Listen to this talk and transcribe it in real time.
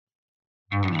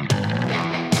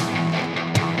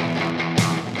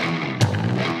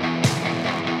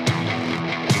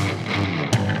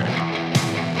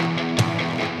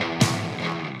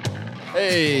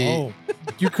Hey, Oh.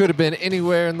 you could have been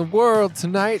anywhere in the world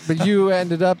tonight, but you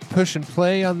ended up pushing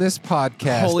play on this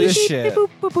podcast. Holy This- shit.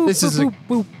 This is a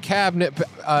cabinet,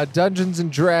 Dungeons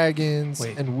and Dragons,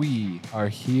 Wait. and we are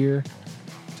here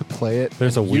to play it.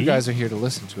 There's and a you we? guys are here to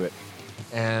listen to it.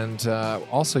 And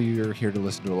also, you're here to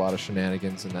listen to a lot of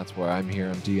shenanigans, and that's why I'm here.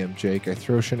 I'm DM Jake. I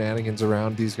throw shenanigans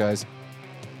around. These guys,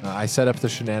 I set up the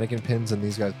shenanigan pins, and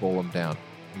these guys bowl them down.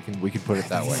 We can put it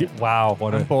that way. Wow,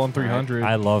 what I'm a bowling 300.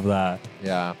 I love that.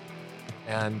 Yeah.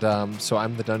 And so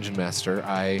I'm the dungeon master.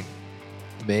 I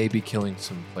may be killing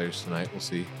some players tonight. We'll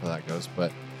see how that goes.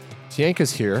 But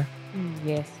Tianka's here.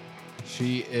 Yes.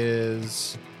 She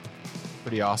is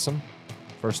pretty awesome,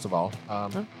 first of all.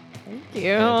 Thank And she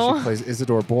you. plays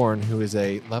Isidore Bourne, who is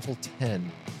a level 10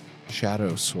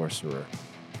 shadow sorcerer.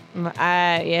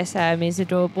 Yes, I'm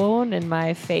Isidore Bourne, and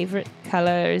my favorite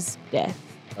color is death.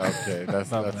 Okay,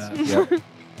 that's Love that's that. yep.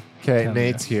 Okay, Hell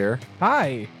Nate's here.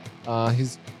 Hi.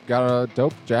 He's got a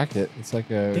dope jacket. It's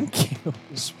like a Thank you.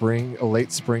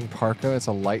 late spring parka. It's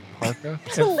a light parka.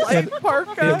 Light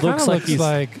parka. It looks like he's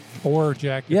like 4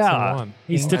 jackets Yeah. in one.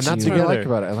 He's And stitched that's what I together. like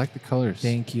about it. I like the colors.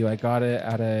 Thank you. I got it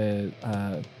at a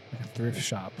thrift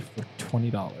shop for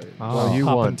 $20. Oh, Well, you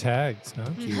hopping won. tags, huh?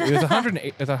 It was 180.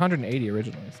 It was 180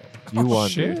 originally. So. You won,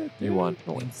 shit, dude. You won.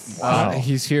 Wow.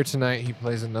 He's here tonight. He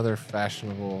plays another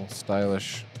fashionable,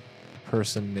 stylish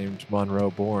person named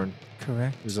Monroe Bourne,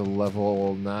 Correct. who's a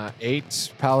level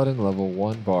 8 paladin, level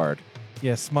 1 bard.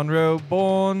 Yes, Monroe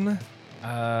Bourne,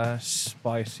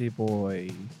 spicy boy.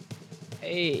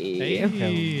 Hey.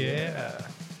 yeah.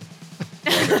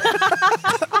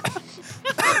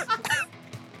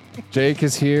 Jake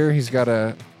is here. He's got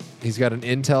an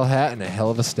intel hat and a hell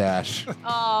of a stash.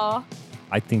 Aw.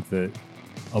 I think that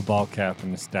a ball cap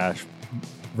and a stash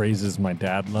raises my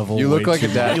dad level. You look way like a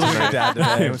too dad much. You look like dad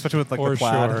today, especially with like For the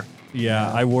plaid. sure.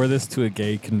 Yeah, I wore this to a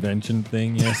gay convention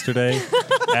thing yesterday,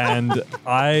 and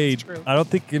I don't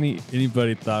think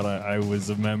anybody thought I was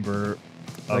a member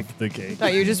of the gay.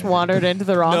 Thought you just wandered into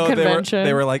the wrong No, convention.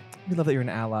 they were like, we love that you're an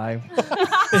ally.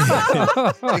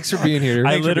 Thanks for being here.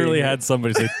 I Thanks for literally being had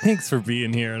somebody say, "Thanks for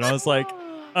being here," and I was like,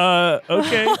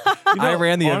 okay. You I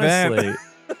ran the event.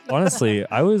 Honestly,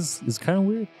 it's kind of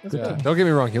weird. here. Good Yeah, to- don't get me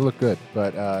wrong. You look good,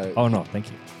 but Oh no,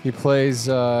 thank you. he plays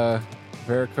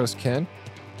Varicose Ken,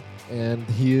 and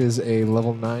he is a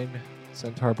level 9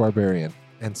 centaur barbarian,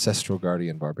 ancestral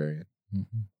guardian barbarian.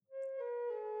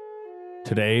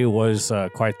 Today was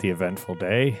quite the eventful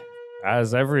day,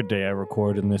 as every day I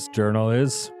record in this journal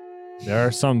is. There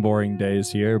are some boring days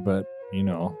here, but,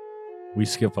 we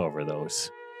skip over those.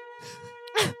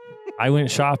 I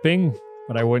went shopping,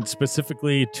 but I went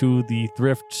specifically to the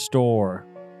thrift store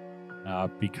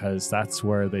because that's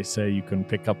where they say you can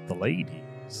pick up the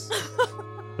ladies,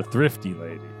 the thrifty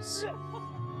ladies.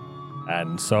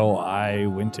 And so I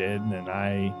went in and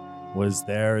I was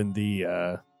there in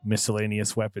the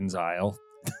miscellaneous weapons aisle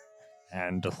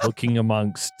and looking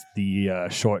amongst the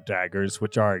short daggers,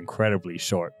 which are incredibly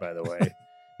short, by the way,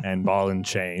 and ball and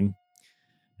chain.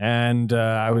 And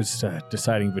I was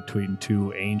deciding between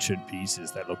 2 ancient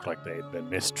pieces that looked like they had been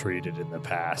mistreated in the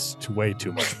past. Way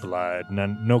too much blood,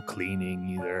 no cleaning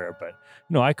either.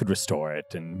 But I could restore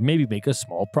it and maybe make a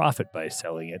small profit by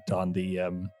selling it on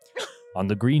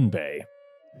the Green Bay.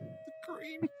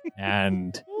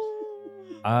 And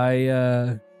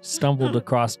I stumbled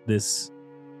across this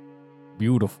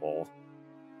beautiful,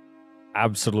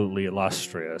 absolutely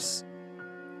illustrious,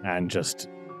 and just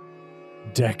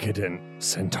decadent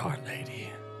centaur lady.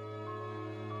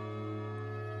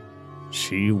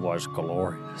 She was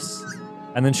glorious.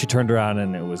 And then she turned around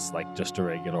and it was like just a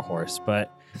regular horse,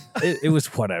 but it was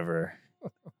whatever.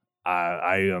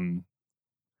 I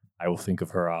will think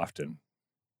of her often,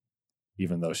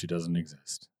 even though she doesn't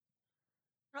exist.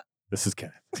 This is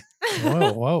Kenneth.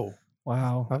 Whoa.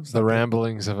 Wow. That was The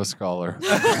ramblings of a scholar.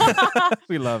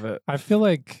 We love it. I feel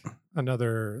like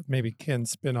another maybe Ken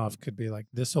spinoff could be like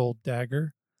This Old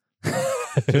Dagger.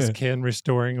 Just Ken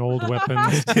restoring old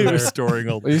weapons. to their- Restoring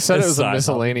old. Well, you said it was a Aside.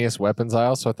 miscellaneous weapons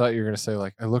aisle, so I thought you were going to say,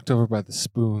 like, I looked over by the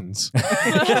spoons.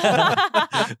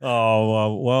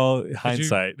 Oh well,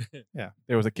 hindsight.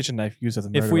 There was a kitchen knife used as a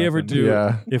murder If we ever weapon. do,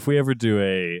 Yeah. if we ever do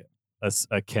a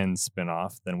Ken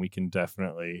spinoff, then we can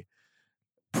definitely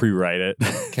pre-write it.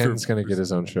 Ken's going to get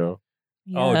his own show.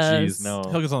 Oh Yes. geez, no.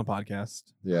 He'll get on the podcast.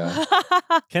 Yeah.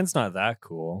 Ken's not that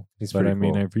cool. He's but pretty I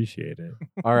mean, cool. I appreciate it.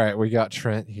 All right, we got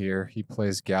Trent here. He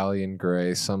plays Galleon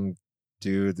Gray, some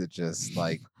dude that just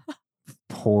like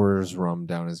pours rum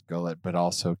down his gullet, but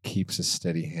also keeps a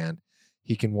steady hand.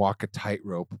 He can walk a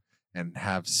tightrope and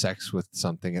have sex with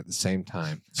something at the same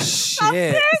time.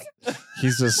 Shit.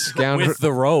 He's a scoundrel, With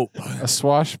the rope. a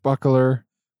swashbuckler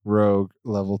rogue,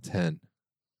 level 10.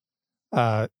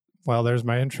 Well, there's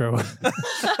my intro.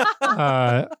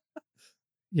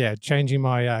 Yeah, changing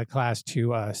my class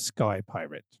to Sky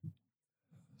Pirate.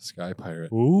 Sky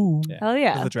pirate. Ooh. Hell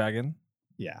yeah. The dragon.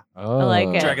 Yeah. Oh, I like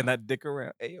it. Dragging that dick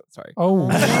around. Hey, sorry. Oh,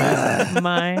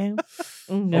 My.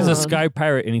 No. Is a sky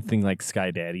pirate anything like Sky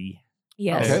Daddy?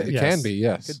 Yes. Okay, it Yes. can be,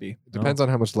 yes. Could be. It depends on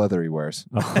how much leather he wears.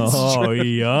 Oh,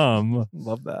 yum.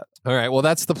 Love that. All right. Well,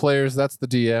 that's the players. That's the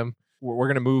DM. We're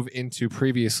going to move into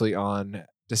previously on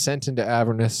Descent into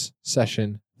Avernus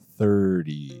session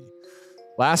 30.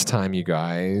 Last time, you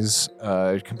guys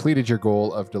completed your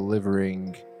goal of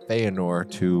delivering Feanor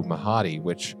to Mahadi,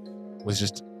 which was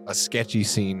just a sketchy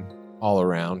scene all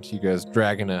around. You guys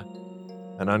dragging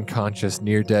an unconscious,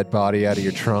 near-dead body out of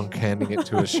your trunk, handing it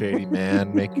to a shady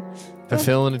man,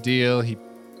 fulfilling a deal. He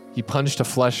punched a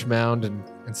flesh mound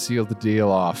and sealed the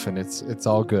deal off, and it's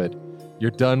all good.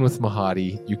 You're done with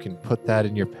Mahadi. You can put that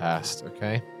in your past,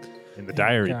 okay? In the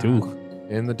diary, God. too.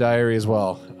 In the diary as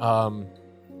well.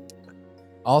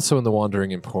 Also in the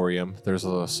Wandering Emporium, there's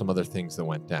some other things that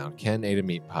went down. Ken ate a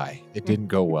meat pie. It didn't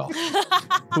go well.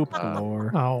 Poop Uh,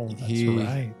 galore. oh, that's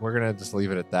right. We're gonna just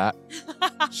leave it at that.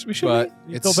 Should But Go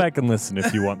it's back and listen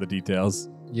if you want the details.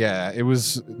 yeah, it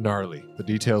was gnarly. The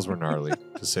details were gnarly,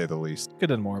 to say the least. Could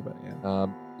have done more, but yeah.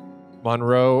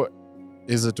 Monroe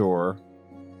Isidore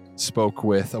spoke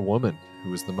with a woman who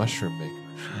was the mushroom maker.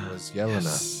 She was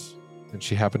Yelena, and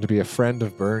she happened to be a friend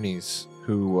of Bernie's,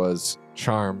 who was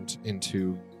charmed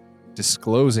into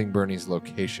disclosing Bernie's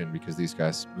location because these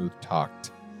guys smooth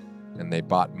talked, and they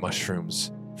bought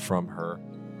mushrooms from her,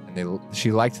 and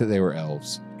she liked that they were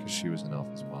elves because she was an elf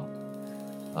as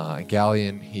well.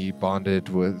 Galleon, he bonded,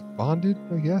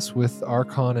 I guess, with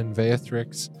Archon and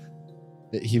Beatrix.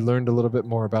 He learned a little bit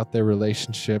more about their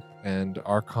relationship, and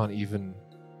Archon even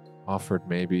offered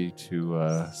maybe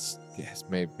to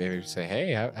maybe say,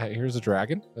 "Hey, here's a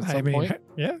dragon." At some point.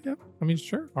 yeah. I mean,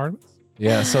 sure, Artemis.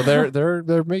 Yeah, so they're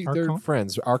Archon?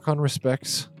 friends. Archon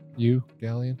respects you,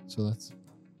 Galleon, so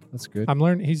that's good. I'm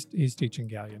learning. He's teaching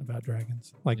Galleon about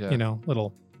dragons, like Yeah.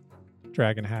 little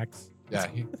dragon hacks. Yeah,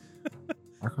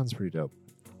 Archon's pretty dope.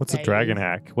 What's a dragon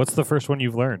hack? What's the first one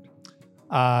you've learned?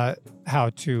 How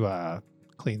to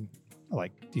clean,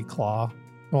 like declaw.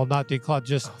 Well, not declaw,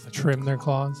 just trim their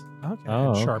claws. Okay.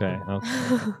 Oh, sharpen.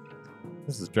 okay.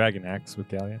 This is Dragon Axe with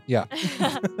Galleon.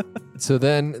 So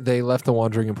then they left the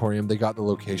Wandering Emporium. They got the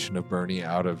location of Bernie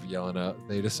out of Yelena.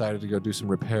 They decided to go do some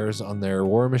repairs on their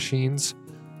war machines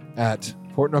at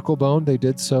Port Knucklebone. They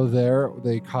did so there.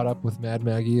 They caught up with Mad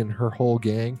Maggie and her whole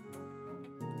gang.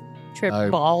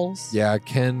 Trip balls. Yeah,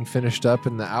 Ken finished up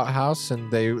in the outhouse, and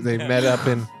they met up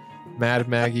in Mad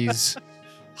Maggie's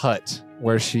hut,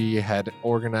 where she had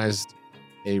organized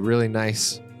a really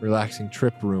nice, relaxing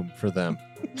trip room for them.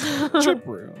 Trip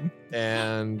room.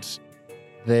 And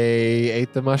they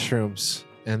ate the mushrooms,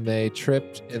 and they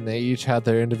tripped, and they each had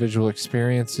their individual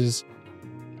experiences.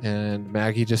 And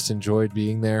Maggie just enjoyed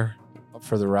being there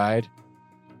for the ride,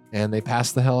 and they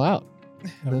passed the hell out.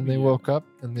 And then they woke up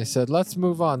and they said, "Let's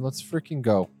move on. Let's freaking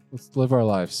go. Let's live our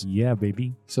lives." Yeah,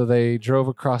 baby. So they drove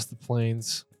across the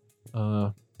plains.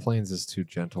 Plains is too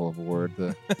gentle of a word.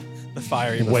 The The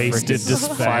fiery Wasted freaking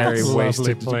expanse. fiery Lovely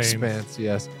wasted plains. expanse.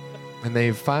 Yes, and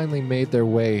they finally made their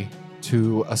way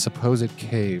to a supposed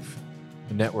cave,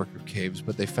 a network of caves.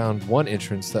 But they found one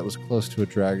entrance that was close to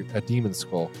a demon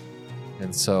skull,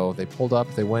 and so they pulled up.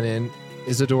 They went in.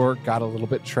 Isidore got a little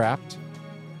bit trapped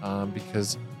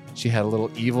because she had a little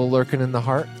evil lurking in the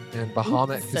heart, and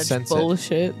Bahamut could Such sense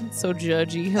bullshit. So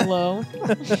judgy. Hello.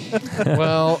 it.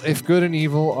 Well, if good and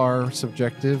evil are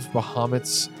subjective,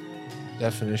 Bahamut's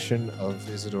definition of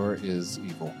Isidore is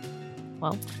evil.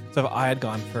 So if I had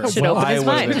gone first, Should open I his would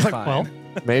mind. have been fine. Well,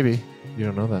 Maybe. You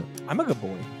don't know that. I'm a good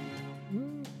boy.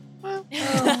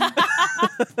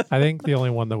 I think the only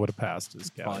one that would have passed is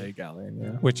Probably Galleon, a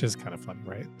Galleon, which is kind of funny,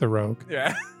 right? The rogue.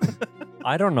 yeah.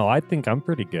 I don't know. I think I'm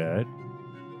pretty good.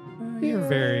 You're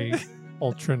very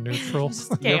ultra neutral.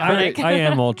 Just chaotic. I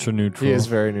am ultra neutral. He is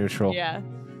very neutral. Yeah.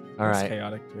 All It's right.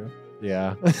 chaotic too.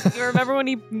 Yeah. You remember when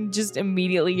he just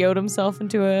immediately yoked himself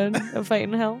into a fight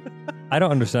in hell? I don't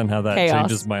understand how that Chaos.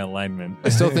 changes my alignment. I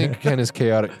still think Ken is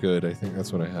chaotic good. I think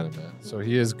that's what I had him at. So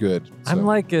he is good. I'm So-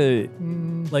 like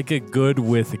a good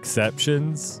with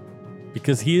exceptions,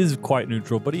 because he is quite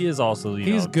neutral, but he is also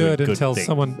He's know, good doing until things.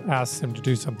 someone asks him to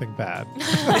do something bad.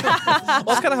 Well,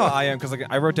 that's kind of how I am, because like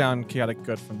I wrote down chaotic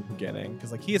good from the beginning,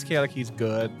 because like he is chaotic, he's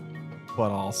good,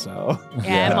 but also Yeah, I'm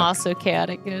Yeah. also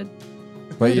chaotic good.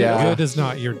 But yeah. Good is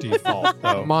not your default,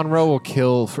 though. Monroe will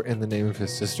kill in the name of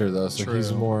his sister, though, so he's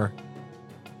True. more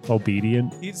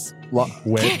Obedient. He's Whipped.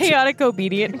 Chaotic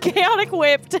obedient. Chaotic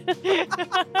whipped.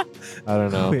 I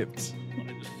don't know. whipped.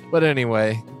 But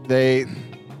anyway, they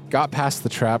got past the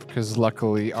trap because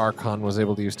luckily Archon was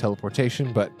able to use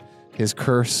teleportation, but his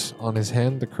curse on his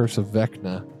hand, the curse of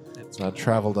Vecna,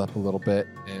 traveled up a little bit,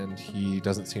 and he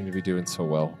doesn't seem to be doing so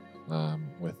well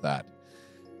with that.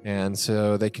 And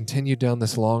so they continued down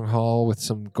this long hall with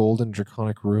some golden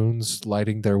draconic runes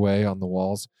lighting their way on the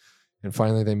walls, and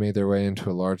finally they made their way into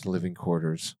a large living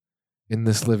quarters. In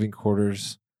this living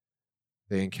quarters,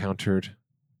 they encountered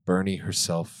Bernie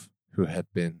herself, who had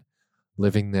been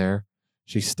living there.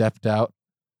 She stepped out,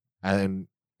 and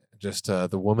just the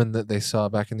woman that they saw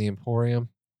back in the Emporium,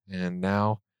 and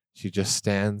now she just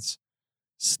stands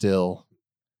still,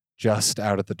 just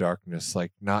out of the darkness,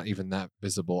 like not even that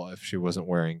visible if she wasn't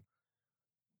wearing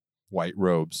white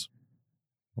robes.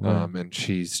 And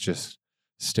she's just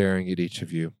staring at each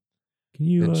of you. Can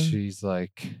you? And she's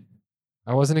like,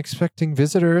 I wasn't expecting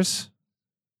visitors.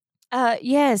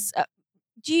 Yes.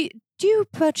 Do you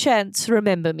perchance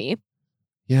remember me?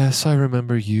 Yes, I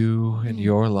remember you and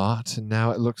your lot, and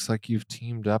now it looks like you've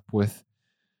teamed up with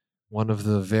one of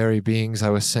the very beings I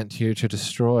was sent here to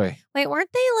destroy. Wait,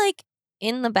 weren't they like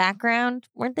in the background?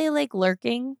 Weren't they like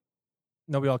lurking?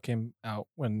 No, we all came out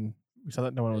when we saw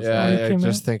that no one was Yeah, there. I came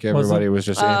just out? think everybody was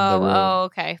just in the room. Oh,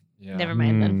 okay. Yeah. Never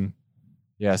mind then.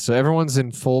 Yeah, so everyone's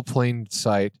in full plain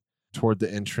sight toward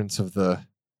the entrance of the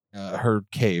her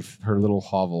cave, her little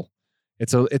hovel.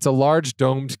 It's a large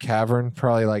domed cavern,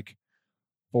 probably like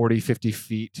 40, 50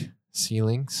 feet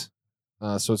ceilings.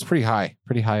 So it's pretty high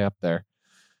up there.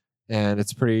 And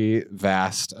it's pretty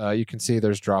vast. You can see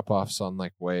there's drop-offs on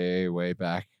like way, way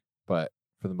back, but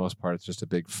for the most part, it's just a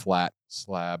big flat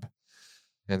slab.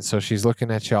 And so she's looking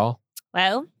at y'all.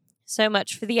 Well, so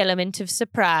much for the element of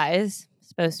surprise.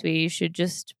 Suppose we should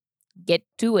just get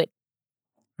to it.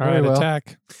 All Very right, well.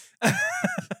 attack.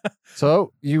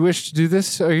 So you wish to do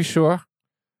this? Are you sure? As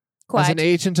Quite. an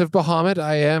agent of Bahamut,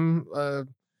 I am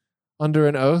under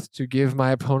an oath to give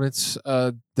my opponents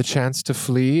the chance to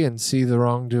flee and see the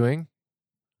wrongdoing.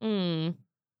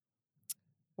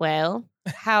 Well,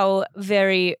 how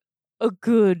very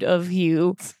good of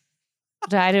you.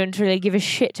 But I don't really give a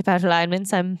shit about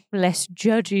alignments. I'm less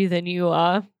judgy than you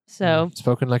are. So,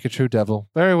 Spoken like a true devil.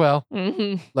 Very well.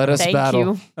 Let us thank battle.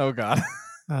 you. Oh God.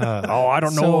 Oh, I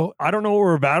don't know. So- I don't know what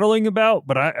we're battling about,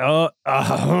 but here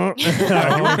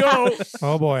we go.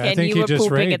 Oh boy, I And think you he were just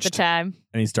pooping raged. at the time.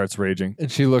 And he starts raging.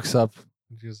 And she looks up.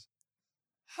 And she goes,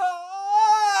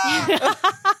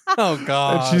 Oh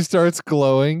God. and she starts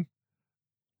glowing.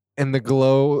 And the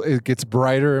glow, it gets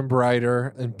brighter and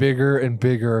brighter and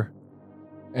bigger.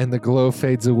 And the glow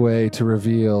fades away to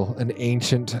reveal an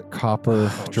ancient copper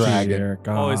dragon. Dear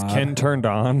God. Oh, is Ken turned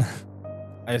on?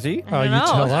 Is he? I don't you know.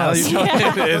 tell us. You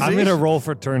tell him, is I'm he? gonna roll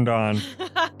for turned on.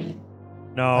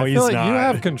 No, I he's feel like not. you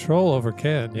have control over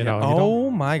Ken. You know. You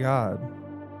Oh my God.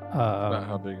 don't,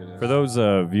 How big it is. For those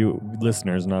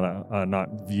listeners not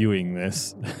viewing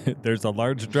this, there's a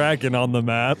large dragon on the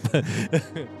map.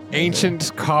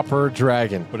 Ancient copper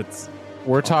dragon. But it's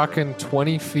We're talking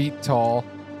 20 feet tall,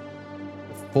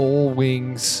 full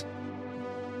wings,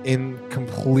 in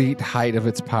complete height of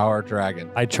its power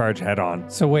dragon. I charge head on.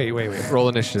 so wait. Roll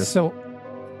initiative. So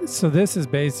this is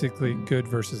basically good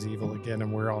versus evil again,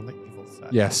 and we're on the evil side.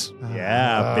 Yes.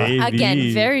 Yeah, baby.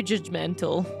 Again, very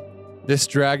judgmental. This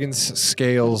dragon's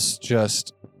scales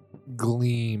just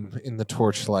gleam in the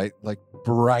torchlight like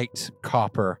bright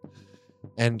copper.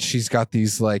 And she's got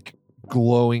these like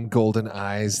glowing golden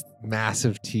eyes,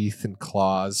 massive teeth and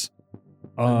claws.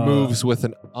 Moves with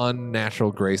an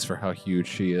unnatural grace for how huge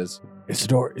she is.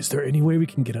 Isidore, is there any way we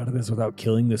can get out of this without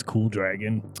killing this cool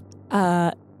dragon?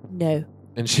 No.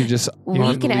 And she just We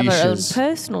can have our own unleashes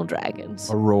personal dragons.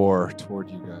 a roar toward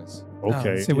you guys.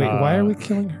 Okay. So wait, why are we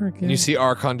killing her again? And you see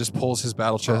Archon just pulls his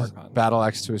Archon. battle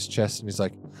axe to his chest, and he's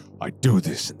like, I do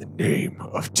this in the name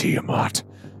of Tiamat.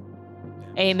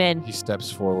 Amen. He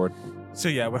steps forward. So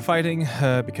yeah, we're fighting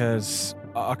because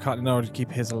Archon, in order to keep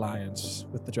his alliance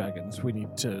with the dragons, we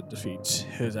need to defeat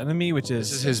his enemy, which is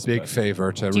This is his big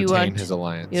favor to Do you retain want his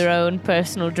alliance. Your own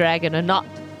personal dragon or not.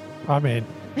 I mean,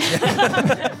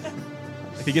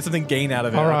 If he gets something gain out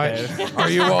of it, All right. okay. Are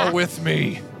you all with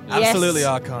me? Absolutely, Yes.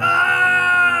 Archon.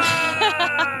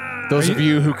 Those of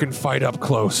you who can fight up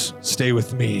close, stay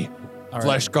with me. All right.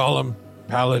 Flesh Golem,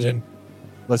 Paladin,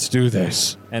 let's do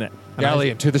this. And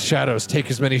Galleon, to the shadows. Take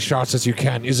as many shots as you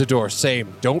can. Isidore,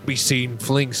 same. Don't be seen.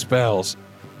 Fling spells.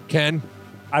 Ken?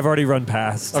 I've already run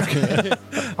past. Okay.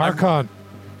 Archon.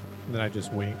 And then I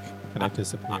just wink and I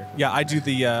disappear. Yeah, I do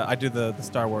the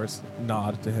Star Wars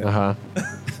nod to him. Uh-huh.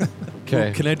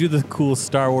 Okay. Can I do the cool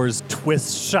Star Wars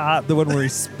twist shot? The one where he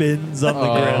spins on the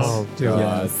grass Oh, dude.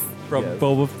 God. from Yes.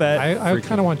 Boba Fett I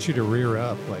kind of want you to rear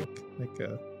up like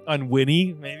a on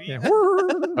Winnie, maybe? yeah.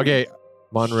 Okay.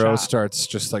 Monroe Shot. starts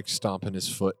just like stomping his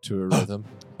foot to a rhythm.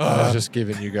 I was just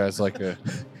giving you guys like a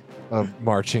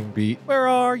marching beat. Where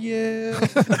are you?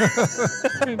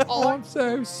 Oh, I'm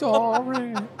so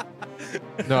sorry.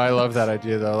 No, I love that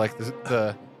idea though. Like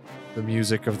the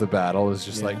music of the battle is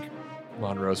just Yeah. like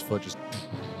Monroe's foot just.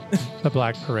 The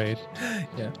Black Parade.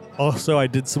 Also, I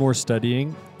did some more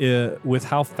studying. With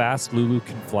how fast Lulu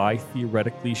can fly,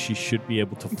 theoretically, she should be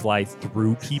able to fly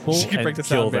through people She can and break the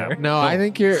kill sound barrier. them. No, I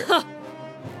think you're.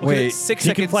 Wait, 6 She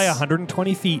seconds. can fly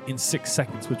 120 feet in 6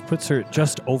 seconds, which puts her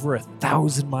just over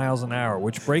 1,000 miles an hour,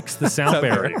 which breaks the sound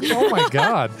barrier. Oh my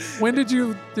God! When did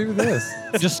you do this?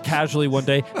 Just casually one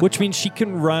day, which means she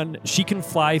can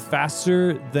fly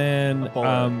faster than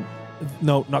bullet.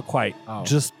 no, not quite. Oh.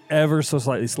 Just ever so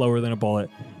slightly slower than a bullet.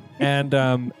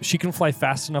 And she can fly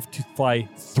fast enough to fly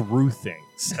through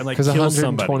things and like because kill 120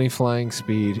 somebody. flying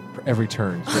speed every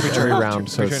turn, Every every turn. round,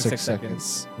 so Every it's turn, 6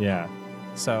 seconds. Yeah.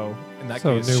 So in that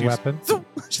So case, new she's, weapon.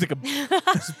 she's like a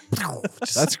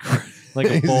That's crazy. Like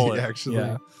a bullet. actually.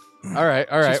 yeah. All right,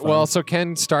 all right. She's Well, fine. so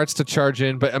Ken starts to charge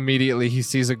in, but immediately he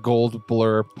sees a gold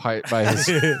blur by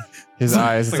his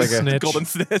eyes. It's like a snitch. golden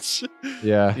snitch.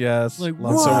 yeah. Yes. Like,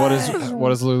 So what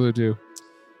does Lulu do?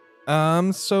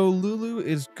 So Lulu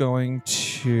is going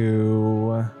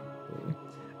to.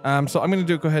 So I'm going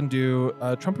to go ahead and do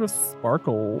Trumpet of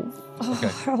Sparkles. Okay.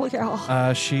 Oh,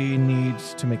 yeah. She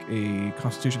needs to make a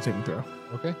Constitution saving throw.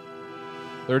 Okay.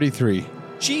 33.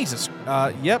 Jesus.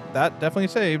 Yep, that definitely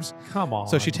saves. Come on.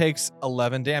 So she takes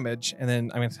 11 damage, and then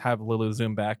I'm going to have Lulu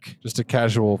zoom back. Just a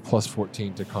casual plus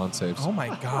 14 to con saves. Oh my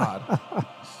god.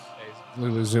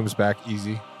 Lulu zooms back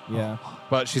easy, Yeah.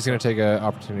 but she's going to take an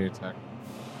opportunity attack.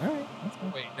 All right. That's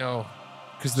fine. Wait, no.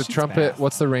 Because the She's trumpet, fast.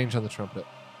 what's the range on the trumpet?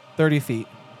 30 feet.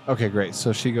 Okay, great.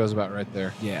 So she goes about right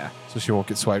there. Yeah. So she won't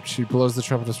get swiped. She blows the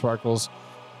trumpet of sparkles.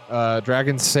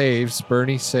 Dragon saves.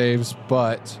 Bernie saves,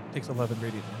 but Takes 11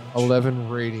 radiant damage. 11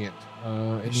 radiant.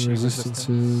 Is Any she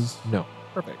resistances? No.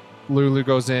 Perfect. Lulu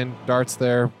goes in, darts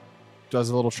there, does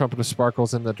a little trumpet of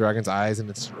sparkles in the dragon's eyes, and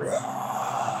it's.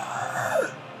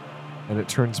 And it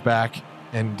turns back,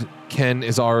 and Ken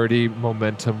is already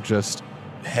momentum, just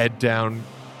head down,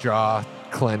 jaw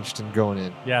clenched, and going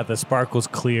in. Yeah, the sparkle's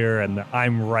clear, and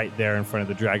I'm right there in front of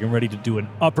the dragon, ready to do an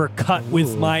uppercut with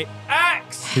Ooh. my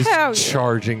axe. He's Hell yeah.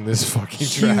 charging this fucking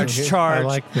dragon. Huge charge. I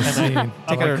like the and scene. I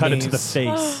Take out her uppercut it to the knees.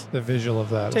 face. The visual of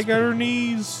that. is Take out pretty her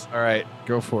knees. All right,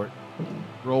 go for it.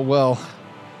 Roll well.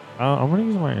 I'm going to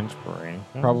use my inspiration.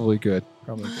 Probably good.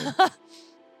 Probably good.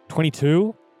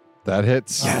 22. That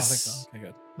hits. Oh, I think so. Okay,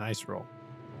 good. nice roll.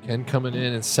 Ken coming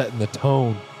in and setting the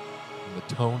tone. And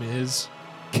the tone is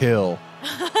kill.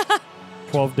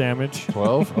 12 damage.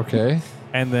 12. Okay.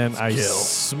 And then I Kill.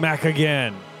 smack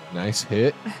again. Nice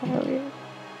hit. Hell yeah.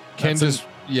 Ken That's just.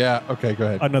 Yeah. Okay. Go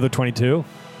ahead. Another 22.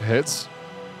 Hits.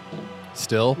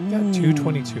 Still. Got two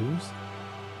 22s.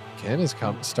 Ken is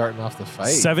starting off the fight.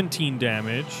 17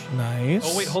 damage. Nice.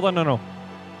 Oh, wait, hold on. No.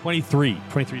 23.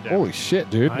 23 damage. Holy shit,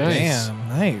 dude. Nice. Damn,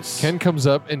 nice. Ken comes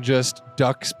up and just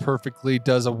ducks perfectly,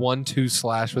 does a 1-2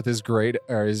 slash with his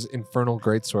his infernal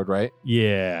greatsword, right?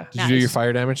 Yeah. Did you do your Nice.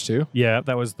 fire damage too? Yeah,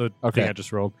 that was the Okay. thing I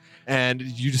just rolled. And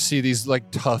you just see these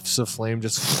like tufts of flame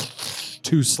just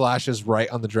 2 slashes right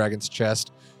on the dragon's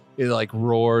chest. It like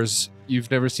roars.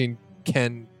 You've never seen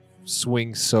Ken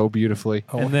swing so beautifully.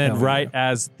 Oh, and then hell right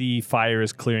as the fire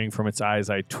is clearing from its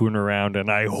eyes, I turn around and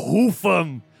I hoof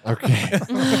him. Okay.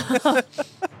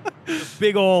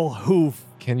 Big ol' hoof.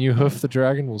 Can you hoof the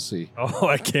dragon? We'll see. Oh,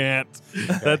 I can't.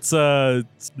 That's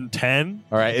 10.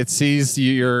 All right. It sees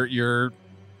your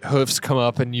hoofs come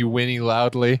up and you whinny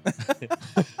loudly.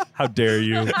 How dare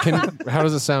you? How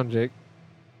does it sound, Jake?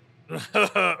 All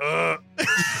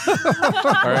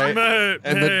right.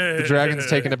 And the dragon's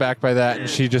taken aback by that, and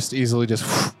she just easily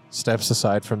just steps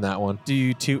aside from that one. Do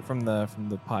you toot from the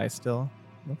pie still?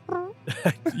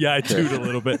 Yeah, I toot a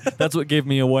little bit. That's what gave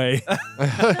me away.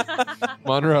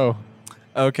 Monroe.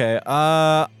 Okay.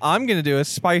 I'm gonna do a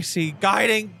spicy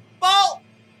guiding bolt.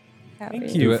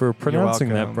 Thank Do you it. for pronouncing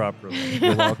that welcome. properly.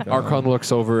 You're welcome. Archon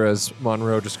looks over as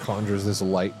Monroe just conjures this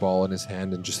light ball in his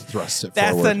hand and just thrusts it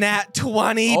That's forward. a nat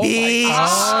 20, Oh my B.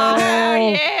 God. Oh,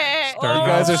 yeah. You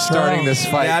guys are starting this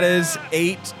fight. That is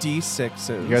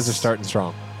 8d6s. You guys are starting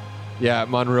strong. Yeah,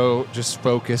 Monroe just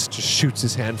focused, just shoots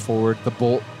his hand forward. The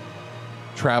bolt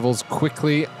travels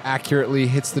quickly, accurately,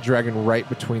 hits the dragon right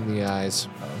between the eyes.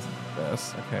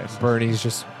 This. Okay. So Bernie's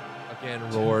just again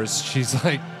roars. She's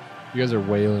like, you guys are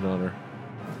wailing on her.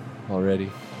 already.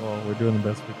 Well, we're doing the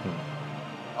best we can.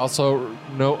 Also,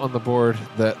 note on the board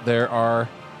that there are,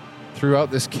 throughout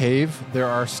this cave, there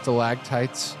are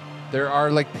stalactites. There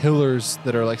are like pillars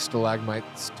that are like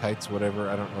stalagmites, tights, whatever.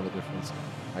 I don't know the difference.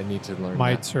 I need to learn.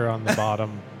 Mites are on the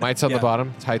bottom. That. Mites on Yeah. the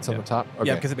bottom, tights on Yeah. the top. Okay.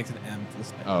 Yeah, because it makes an M for the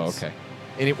spells. Oh,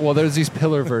 okay. Well, there's these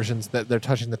pillar versions that they're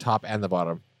touching the top and the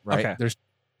bottom, right? Okay.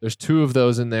 There's two of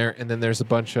those in there, and then there's a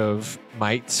bunch of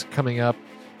mites coming up,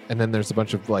 and then there's a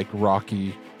bunch of like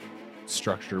rocky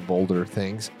structure boulder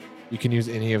things. You can use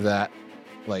any of that.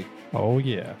 Like, Oh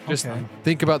yeah. just Okay.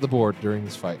 think about the board during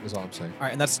this fight. Is all I'm saying. All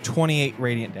right, and that's 28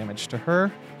 radiant damage to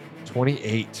her.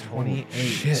 28. 28. Holy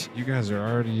shit, you guys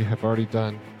have already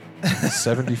done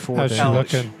 74 How's she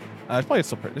damage. looking? It's probably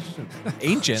still pretty. She's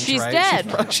ancient. She's right?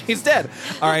 dead. She's dead.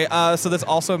 All right. So this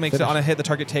also makes it on a hit. The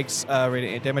target takes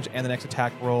radiant damage, and the next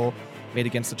attack roll made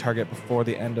against the target before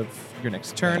the end of your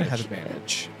next turn has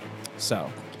advantage.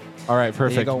 So All right, you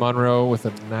perfect. go. Monroe with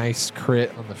a nice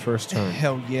crit on the first turn.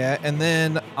 hell yeah! And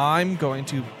then I'm going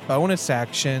to bonus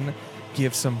action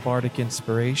give some bardic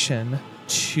inspiration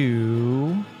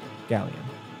to Galleon.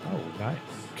 Oh, nice.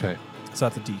 Okay. So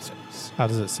that's a D6. How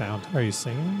does it sound? Are you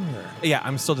singing or? Yeah,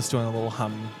 I'm still just doing a little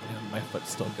hum, and my foot's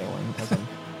still going. As I'm,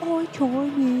 Oh,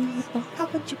 join me.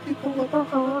 Haven't you people ever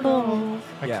heard of?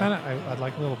 Yeah. I'd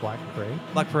like a little Black Parade.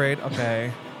 Black Parade.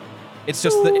 Okay. It's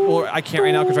just the. Well, I can't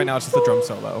right now because right now it's just the drum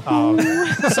solo. Oh,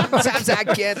 okay. Sometimes I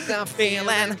get the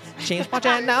feeling she's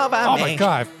watching over Oh my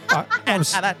God.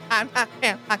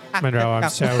 Monroe, I'm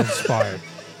so inspired.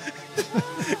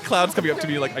 Cloud's coming up to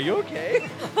me like, "Are you okay?"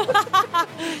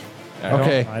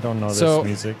 Okay. I don't know this So-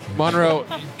 music. Monroe,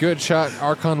 good shot.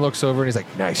 Archon looks over and he's like,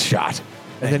 nice shot.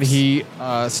 And then Thanks. he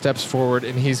steps forward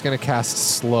and he's going to cast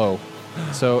slow.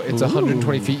 So it's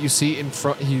 120 feet. You see in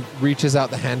front, he reaches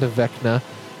out the hand of Vecna.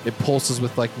 It pulses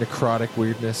with like necrotic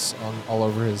weirdness all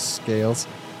over his scales.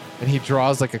 And he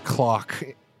draws like a clock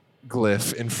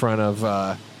glyph in front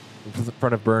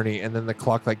of Bernie. And then the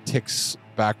clock like ticks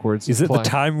backwards. Is it the implying-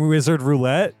 Time Wizard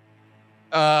Roulette?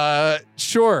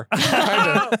 Sure.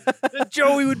 Kinda.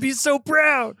 Joey would be so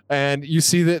proud. And you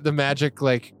see that the magic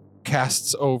like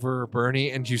casts over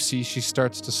Bernie, and you see she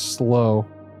starts to slow.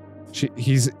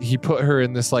 He put her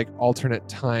in this like alternate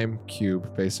time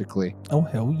cube, basically. Oh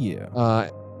hell yeah!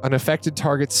 An affected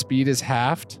target's speed is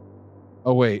halved.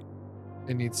 Oh wait,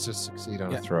 it needs to succeed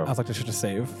on a throw. I was like, I should have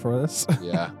saved for this.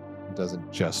 Yeah, it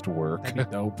doesn't just work. That'd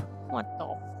be dope. What the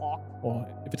fuck? Well,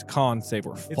 if it's con save,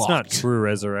 we're It's not true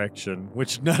resurrection,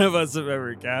 which none of us have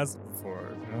ever cast before.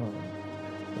 No,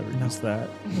 never used that.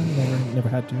 Never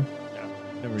had to.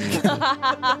 Never used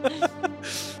it.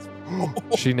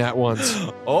 She nat once.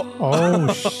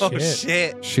 Oh, shit.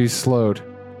 shit! She's slowed.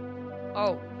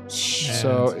 Oh,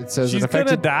 So it says She's an gonna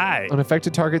affected die. An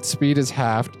affected target's speed is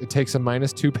halved. It takes a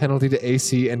 -2 penalty to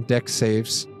AC and Dex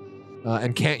saves,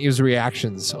 and can't use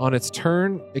reactions. On its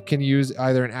turn, it can use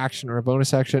either an action or a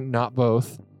bonus action, not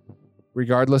both.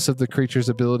 Regardless of the creature's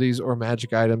abilities or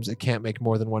magic items, it can't make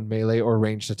more than one melee or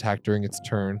ranged attack during its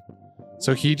turn.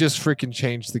 So he just freaking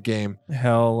changed the game.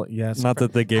 Hell yes! Not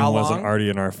that the game How wasn't long? already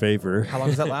in our favor. How long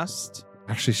does that last?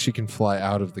 Actually, she can fly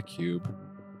out of the cube,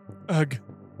 Ugh.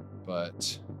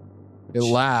 but it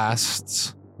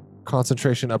lasts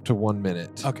concentration up to 1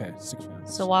 minute. Okay, 6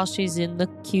 minutes. so while she's in the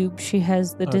cube, she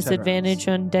has the Oh, 10 disadvantage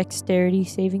on dexterity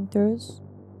saving throws.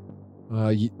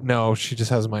 No, she just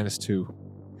has -2.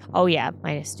 Oh yeah,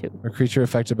 -2. A creature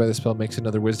affected by the spell makes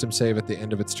another wisdom save at the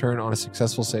end of its turn. On a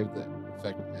successful save, the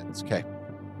effect ends. Okay.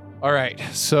 All right.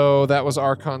 So that was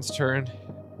Archon's turn.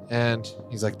 And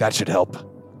he's like, that should help.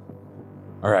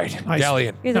 All right. Nice.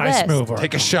 Galleon, You're the Nice best. move,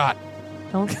 take a Archon. shot.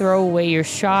 Don't throw away your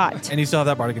shot. And you still have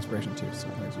that bardic inspiration too. So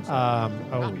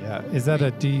Oh yeah. Is that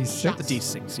a D6? the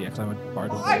D6, yeah, because I'm a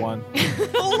bard with the 1.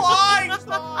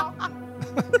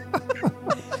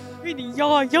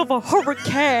 Yeah, you have a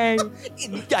hurricane.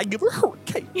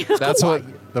 That's what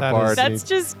the That bard is- That's needs.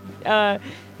 just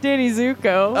Danny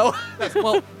Zuko. Oh,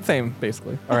 well, same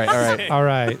basically. All right. All right. All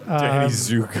right. Danny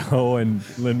Zuko and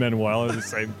Lin-Manuel are the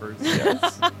same person.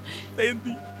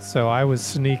 So I was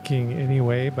sneaking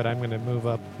anyway, but I'm going to move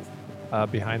up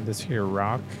behind this here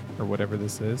rock or whatever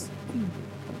this is.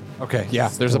 Okay. Yeah.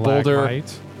 There's a boulder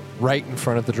Stalagmite. right in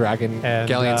front of the dragon. And,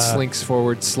 Galleon slinks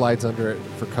forward, slides under it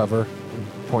for cover,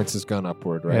 and points his gun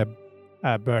upward, right?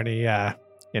 Yeah, Bernie,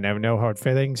 no hard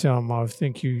feelings. I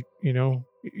think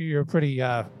you're a pretty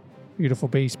beautiful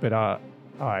beast, but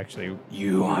actually,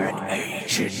 You are an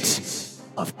agent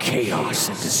of chaos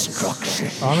and destruction.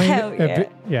 I mean, Hell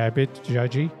yeah. a bit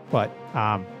judgy, but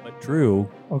But true.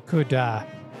 I could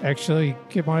actually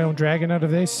get my own dragon out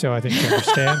of this, so I think you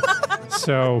understand.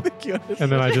 So,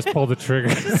 and then I just pull the trigger.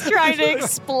 Just trying to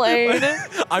explain.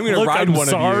 I'm gonna Look, ride I'm one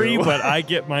sorry, of you. but I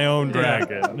get my own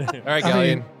dragon. All right, I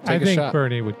Galleon, mean, take I a think shot.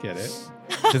 Bernie would get it.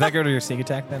 Does that go to your sneak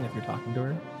attack then if you're talking to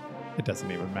her? It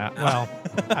doesn't even matter. Well,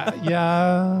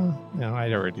 yeah. No,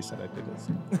 I already said I did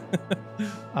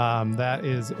it. That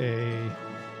is a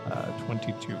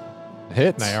 22.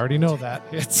 Hits. And I already know that.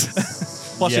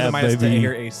 It's Plus, Yeah, she's a minus baby. 10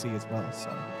 your AC as well. So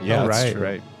Yeah, oh, that's right, true.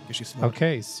 right. gives you some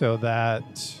Okay, so that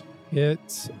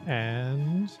hits,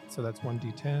 and so that's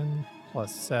 1d10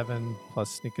 plus 7 plus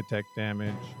sneak attack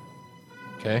damage.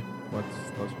 Okay.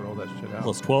 Let's roll that shit out.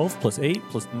 Plus 12, plus 8,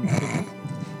 plus...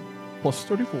 plus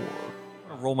 34. I'm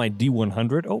gonna roll my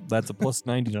D100. Oh, that's a plus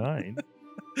 99.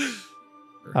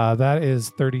 That is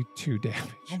 32 damage.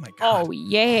 Oh my god. Oh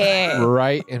yeah.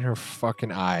 Right in her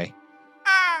fucking eye.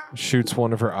 Shoots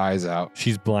one of her eyes out.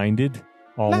 She's blinded,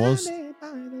 almost. Sorry.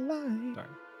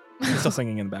 I'm still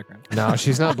singing in the background. No,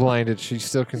 she's not blinded. She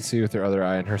still can see with her other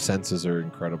eye, and her senses are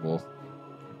incredible.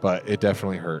 But it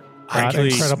definitely hurt. Not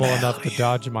Actually- incredible enough to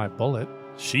dodge my bullet.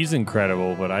 She's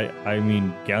incredible, but I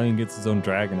mean, Galleon gets his own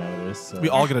dragon out of this. So. We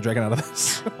all get a dragon out of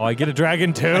this. Oh, I get a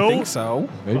dragon too? I think so.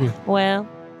 Maybe. Well,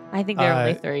 I think there are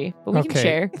only 3, but we can okay.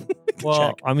 share.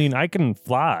 Well, I mean, I can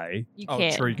fly. You Oh,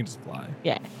 can't. sure, you can just fly.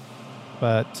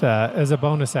 But as a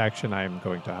bonus action, I'm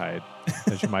going to hide,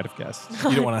 as you might have guessed.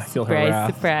 You don't want to feel her Surprise,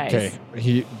 wrath. surprise. Okay.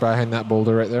 He behind that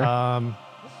boulder right there. I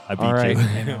beat All right. you.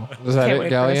 I know. Is that Can't it, wait for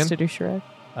Galleon? us to do Shrek.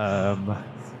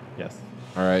 Yes.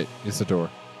 All right. Isidore.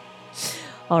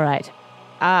 All right.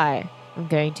 I am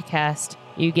going to cast,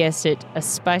 you guessed it, a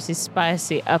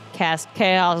spicy upcast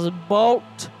chaos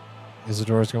bolt.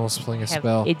 Isidore's going to sling a Have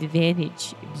spell.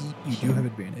 advantage. You do have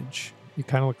advantage. You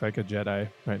kind of look like a Jedi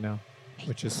right now,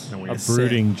 which is no A weird.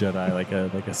 brooding Jedi, like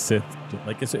a Sith.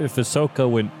 Like if Ahsoka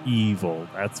went evil,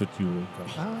 that's what you would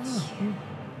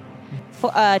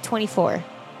call. 24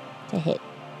 to hit.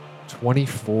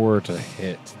 24 to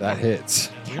hit. That hits.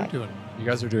 You're doing. You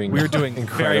guys are doing We're doing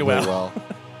incredibly very well.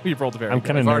 We've rolled very I'm good.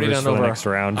 kind of I've already nervous done for the over- next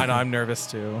round. I know, I'm nervous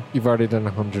too. You've already done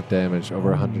 100 damage,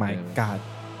 over 100 Oh my damage. god.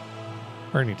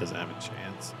 Bernie doesn't have a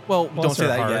chance. Well, Plus don't say her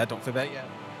that heart. yet. Don't say that yet.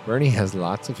 Bernie has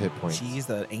lots of hit points. She's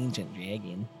the ancient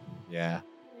dragon. Yeah.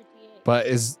 But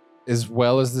as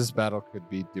well as this battle could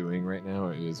be doing right now,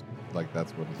 it is like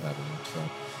that's what is happening. So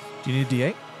Do you need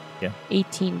a D8?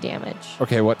 18 damage.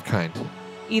 okay, what kind?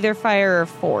 Either fire or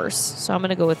force. So I'm going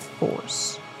to go with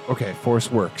force. Okay, force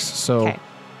works. So Okay.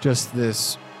 just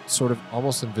this sort of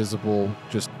almost invisible,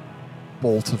 just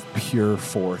bolt of pure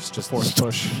force, just force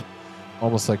push,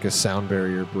 almost like a sound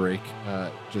barrier break,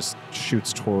 just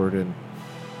shoots toward and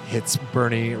hits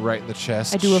Bernie right in the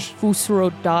chest. I do a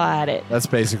Fusro da at it. That's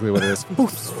basically what it is.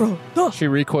 Fusro da. She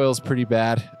recoils pretty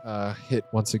bad. Hit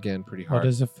once again pretty hard. What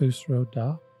is a Fusro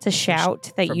Da? It's a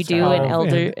shout that From you do in Skyrim.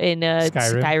 Elder in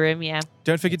Skyrim. Skyrim, yeah.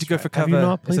 Don't forget to go for Have you cover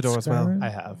not played Isidore as well. I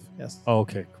have. Yes. Oh,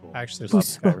 okay, cool. I actually love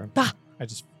Fusro Skyrim. da. I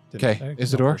just didn't Okay, I know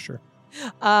Isidore? for sure.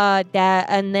 That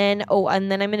and then I'm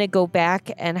gonna go back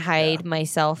and hide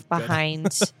myself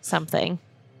behind something.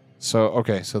 So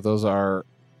so those are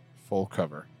full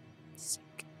cover.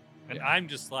 And I'm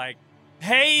just like,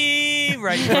 hey,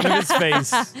 right in front of his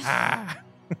face.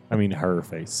 I mean, her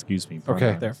face. Excuse me.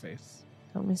 Okay. Their face.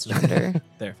 Don't misgender.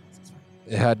 Their face. It's fine.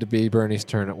 It had to be Bernie's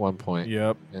turn at one point,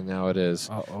 Yep. and now it is.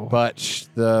 Uh-oh. But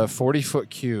the 40-foot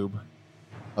cube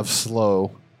of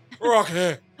slow.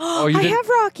 Rocky. Oh, you I didn't- have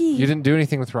Rocky. You didn't do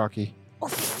anything with Rocky. Oh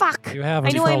fuck! You have I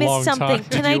him knew for I a missed long something.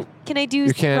 time. Can I do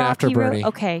You can Rocky after Bernie.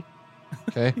 Okay.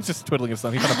 Okay. He's just twiddling his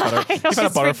thumb. He found a, I he found a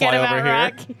always butterfly forget over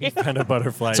about here. Rocky. Kind of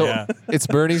butterfly, So yeah. it's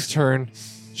Bernie's turn.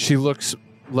 She looks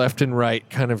left and right,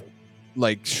 kind of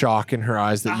like shock in her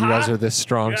eyes that you guys are this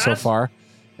strong so Yes. far.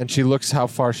 And she looks how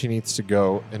far she needs to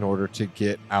go in order to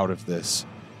get out of this.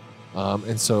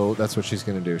 And so that's what she's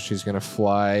going to do. She's going to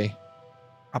fly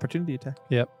Opportunity attack.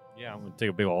 Yeah, I'm going to take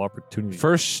a big old opportunity.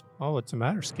 first. Oh, what's the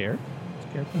matter? Scared?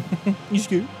 Scared? You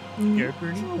scared? Scared,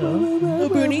 Bernie? Oh,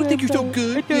 Bernie, you think you're so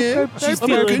good? Yeah. She's I'm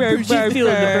a good person. she's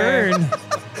feeling the burn.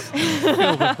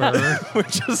 Feel the burn. We're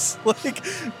just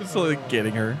like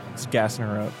getting her, just gassing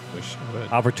her up. Wish I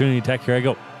would. Opportunity attack. Here I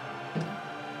go.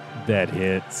 That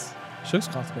hits. She looks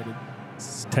constipated.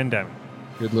 It's 10 damage.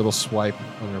 Good little swipe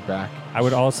on her back. I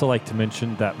would also like to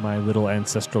mention that my little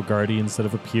ancestral guardians that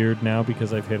have appeared now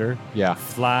because I've hit her Yeah.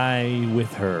 fly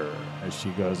with her as she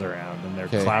goes around, and they're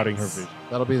Okay. clouding her vision.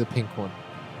 That'll be the pink one.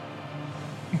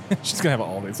 She's gonna have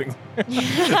all these things.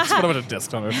 Just put them at a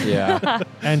disc on her. Yeah.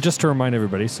 And just to remind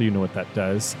everybody, so you know what that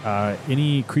does,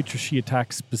 any creature she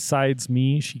attacks besides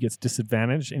me, she gets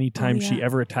disadvantage. Anytime she yeah.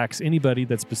 ever attacks anybody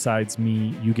that's besides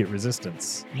me, you get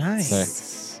resistance.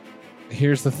 Nice.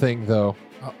 here's the thing, though.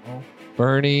 Uh-oh.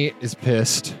 Bernie is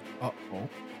pissed, Uh-oh.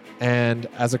 and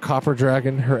as a copper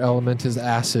dragon, her element is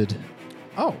acid.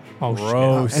 Oh. Oh,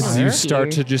 Gross. And shit. you Huh?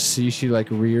 start to just see she like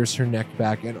rears her neck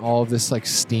back, and all of this like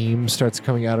steam starts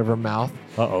coming out of her mouth,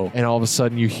 Uh-oh. and all of a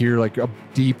sudden you hear like a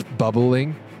deep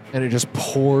bubbling, and it just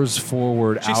pours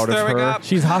forward She's out of throwing her. up.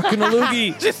 She's hocking a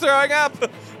loogie. She's throwing up.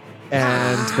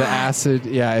 And the acid,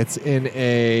 yeah, it's in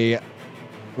a,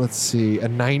 let's see, a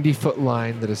 90-foot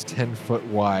line that is 10 foot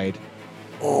wide.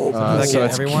 Does that so get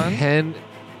it's everyone? Ken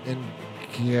and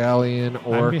Galleon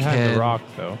or I'm behind Ken. the rock,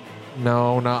 though.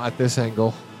 No, not at this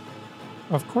angle.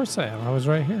 Of course I am. I was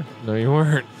right here. No, you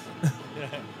weren't.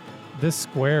 This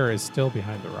square is still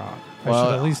behind the rock. I Well,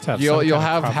 should at least have. You'll some you'll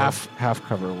kind have of cover. half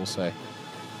cover. We'll say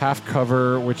half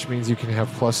cover, which means you can have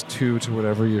 +2 to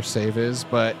whatever your save is.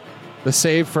 But the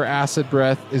save for acid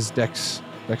breath is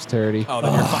dexterity. Oh,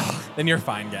 then you're fine. Then you're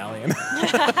fine, Galleon.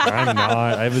 I'm not.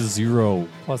 I have a 0.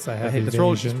 Plus I have Hey, let's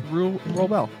roll, evasion. roll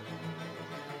well.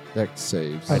 Dex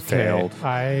saves. I Okay, failed.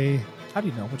 I How do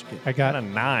you know what you get? I Got got a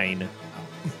 9.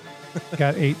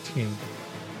 got 18.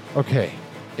 Okay,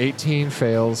 18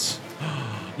 fails.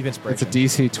 You've inspiration. It's a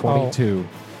DC 22. You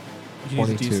can use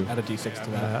a 22. add a d6 to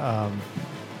that.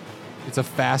 It's a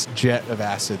fast jet of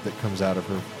acid that comes out of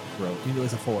her throat. You do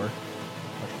as a 4.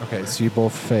 Okay, so you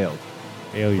both failed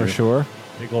Failure. for sure.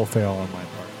 Big ol' fail on my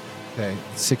part. Okay,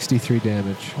 63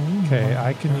 damage. Okay,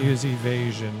 I can use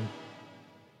evasion,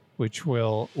 which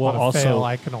will Well, on a also- fail.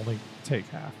 I can only take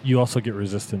half. You also get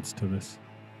resistance to this.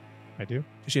 I do.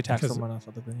 She attacks Because- someone else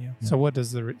other than you. So what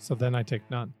does so then I take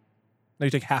none. No,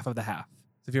 you take half of the half.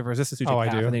 So if you have resistance, you take Oh, I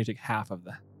half, do? and then you take half of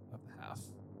the half.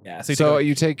 Yeah. So So you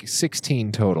you take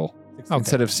 16 total Okay.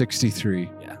 instead of 63.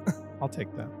 take yeah. I'll take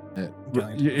that.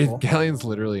 Galleon's Y- full. Galleon's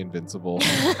literally invincible.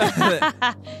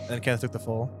 And Kenneth took the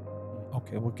full.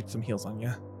 Okay, we'll get some heals on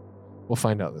you. We'll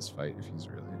find out this fight if he's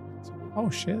really invincible. Oh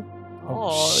shit!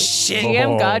 Oh, shit.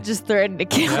 GM Oh. God just threatened to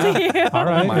kill you. All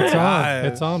right, my it's God. on.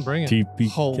 It's on. Bring it. TPK.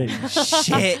 Holy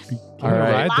shit. I'm gonna All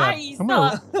right. ride that. Lies I'm gonna,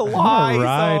 up. I'm gonna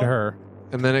ride her.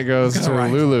 And then it goes Gonna to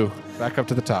ride. Lulu. Back up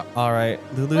to the top. All right.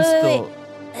 Lulu's Wait, still.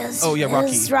 Oh, yeah, Rocky.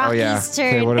 It's Oh, Rocky's yeah. turn.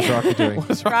 Okay, what is Rocky doing?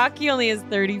 What's wrong? Rocky only has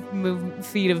 30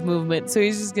 feet of movement, so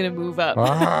he's just gonna move up.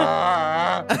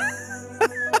 Ah.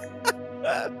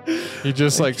 He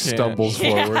just like can't. stumbles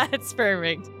forward. Yeah, it's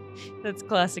perfect. That's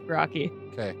classic Rocky.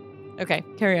 Okay. Okay,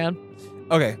 carry on.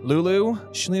 Okay, Lulu,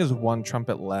 she only has one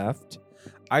trumpet left.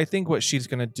 I think what she's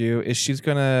gonna do is she's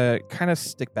gonna kind of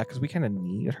stick back because we kind of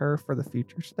need her for the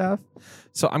future stuff.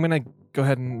 So I'm gonna go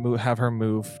ahead and have her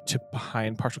move to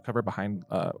behind partial cover behind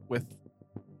with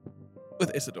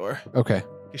Isidore. Okay.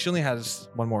 'Cause she only has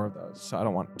one more of those, so I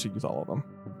don't want to use all of them.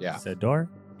 Yeah. Isidore,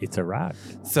 it's a rock.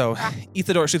 So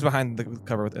Isidore, she's behind the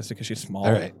cover with Issa because she's small.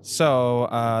 All right. So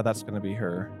that's gonna be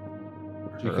her.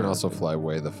 You can also fly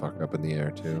way the fuck up in the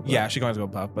air too. but- Yeah, she can always go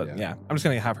above, but Yeah. yeah, I'm just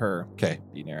gonna have her Okay.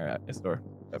 be near Isidore.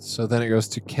 So then it goes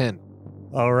to Ken.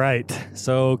 All right.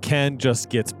 So Ken just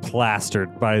gets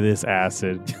plastered by this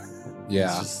acid. Yeah.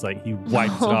 It's just like he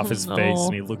wipes it off his Oh, face no.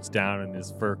 and he looks down and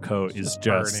his fur coat is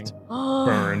just just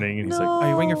burning. And he's like, Are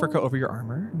you wearing your fur coat over your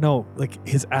armor? no, like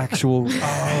his actual,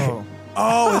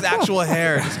 Oh, his actual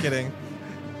hair. Just kidding.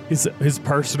 his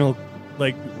personal,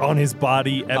 like on his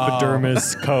body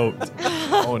epidermis coat.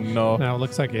 Oh no. Now it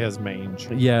looks like he has mange.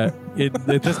 Yeah,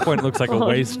 at this point it looks like a Oh,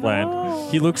 wasteland. no.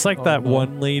 He looks like Oh, that no.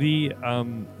 one lady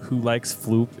who likes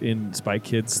Floop in Spy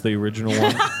Kids, the original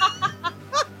one.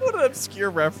 What an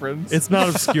obscure reference. It's not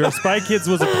obscure. Spy Kids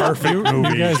was a perfect movie.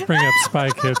 You guys bring up Spy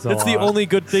Kids a It's the lot. only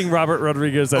good thing Robert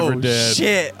Rodriguez ever did.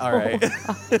 Shit. All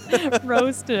right.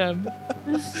 Roast him.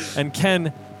 And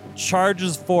Ken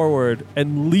charges forward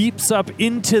and leaps up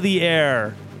into the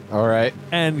air All right.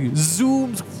 and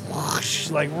zooms whoosh,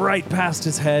 like right past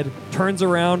his head, turns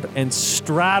around and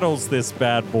straddles this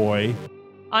bad boy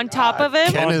On top of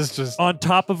him? Ken is just. on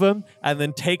top of him and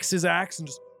then takes his axe and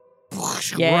just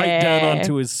whoosh, right Yeah. down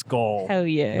onto his skull. Hell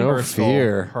yeah. No Her skull.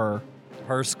 fear. Her.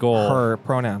 Her skull. Her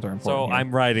pronouns are So important.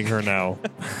 I'm riding her now.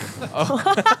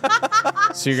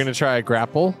 So you're gonna try a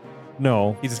grapple?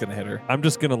 No, He's just gonna hit her. I'm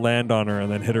just going to land on her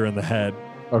and then hit her in the head.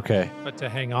 Okay. But to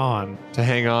hang on, To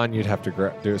hang on, you'd have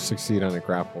to succeed on a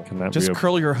grapple. Can that Just be a...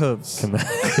 curl your hooves. Can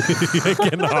that... I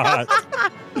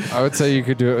cannot. I would say you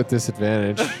could do it with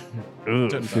disadvantage,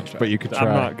 Ugh. but you could try.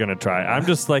 I'm not going to try. I'm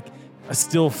just like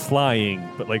still flying,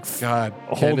 but like God,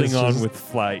 Ken holding is on just, with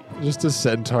flight. just a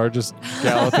centaur just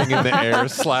galloping in the air,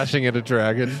 slashing at a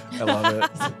dragon. I love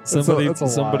it. Somebody, that's a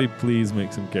lot. somebody, please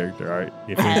make some character art.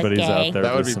 If anybody's Okay. out there,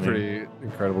 That would be listening. pretty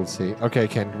incredible to see. Okay,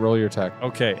 Ken, roll your attack.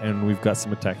 Okay, and we've got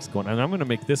some attacks going, and I'm going to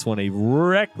make this one a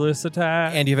reckless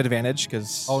attack. And you have advantage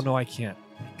because. oh no, I can't.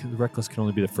 Reckless can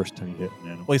only be the first time you hit an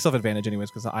animal. Well, you still have advantage anyways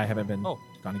because I haven't been Oh.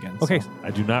 gone again. Okay, so.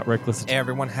 I do not reckless attack.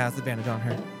 Everyone has advantage on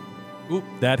her. Oop,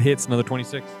 that hits another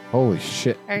 26. Holy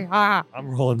shit. I'm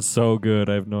rolling so good.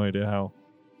 I have no idea how.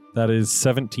 That is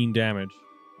 17 damage.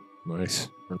 Nice.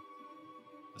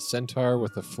 A centaur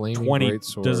with a flaming 20. great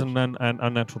sword. Does an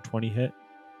unnatural 20 hit?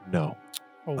 No.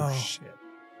 Oh. Shit.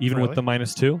 Even Really? with the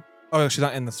 -2? Oh, she's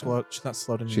not in the slow. She's not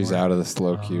slowed anymore. She's out of the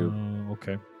slow cube.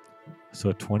 Okay. So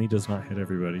a 20 does not hit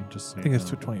everybody. Just I think it's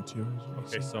saying. 222.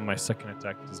 Okay, so my second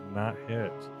attack does not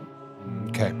hit.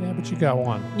 Okay. Yeah, but you got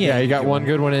one. Yeah, you got one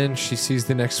good one in. She sees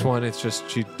the next one. It's just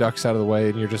she ducks out of the way,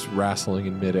 and you're just wrestling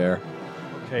in midair.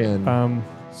 Okay. And-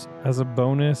 As a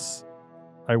bonus,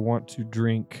 I want to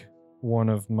drink one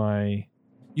of my.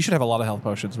 You should have a lot of health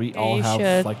potions. We all You have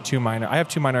should. like 2 minor. I have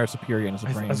 2 minor superior and a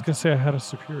I supreme. was gonna say I had a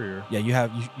superior. Yeah, you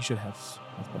have. You should have health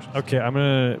potions. Okay, I'm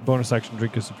gonna bonus action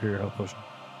drink a superior health potion.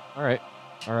 All right.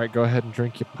 All right, go ahead and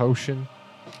drink your potion.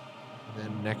 And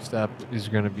then next up is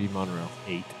going to be Monroe.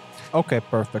 8. Okay,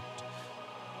 perfect.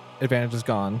 Advantage is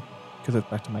gone because it's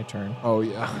back to my turn. Oh,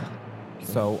 yeah.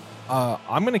 So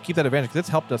I'm gonna keep that advantage because it's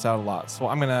helped us out a lot. So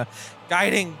I'm gonna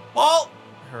guiding bolt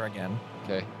her again.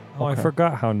 Okay. Oh, I Okay.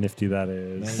 forgot how nifty that Yeah,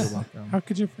 is. you're welcome. How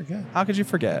could you forget? How could you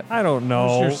forget? I don't What's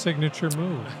know. your signature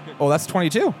move? Oh, that's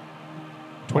 22.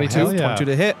 22? hell yeah. 22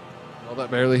 to hit. Well, that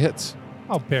barely hits.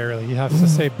 Oh, barely. You have to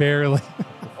say barely.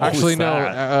 Actually, was no.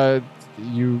 that?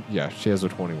 Yeah, she has a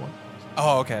 21.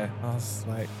 Oh, okay. I was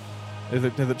like,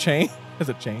 does it change? Has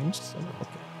it changed? Okay.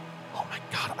 Oh my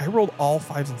god, I rolled all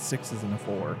 5s and 6s in a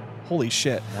 4. Holy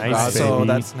shit. Nice, So baby.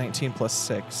 that's 19 plus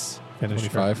 6. Finish her.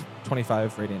 25.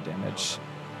 25 radiant damage.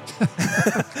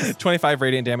 25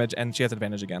 radiant damage, and she has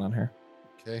advantage again on her.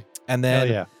 Okay. And Hell then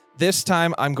yeah. this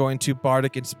time I'm going to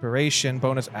Bardic Inspiration,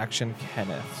 bonus action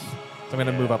Kenneth. So I'm going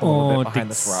to move up a little Oh, bit behind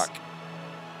this thanks. rock.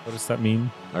 What does that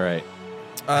mean? All right.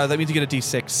 That means you get a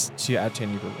d6 to add to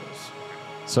any of your rolls.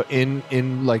 So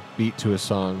in like beat to a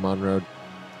song, Monroe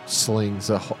slings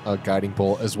a guiding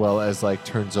bolt as well as like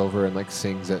turns over and like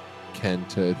sings at Ken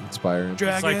to inspire him.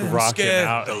 It's like rocking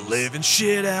out. the living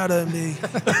shit out of me.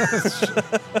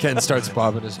 Ken starts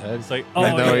bobbing his head. It's like,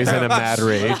 I know yeah. he's in a mad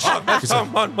rage. He's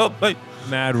like,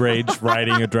 Mad rage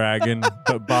riding a dragon,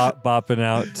 but bopping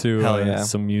out to Hell yeah.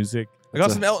 some music. I got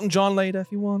It's a- some Elton John later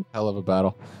if you want. hell of a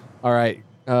battle. All right.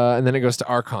 And then it goes to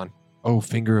Archon. Oh,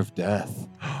 Finger of Death.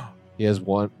 He has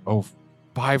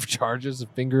 5 charges of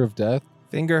Finger of Death.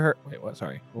 Finger her. Wait, what?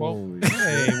 Sorry. Whoa. Holy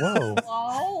Hey, whoa.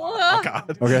 Oh,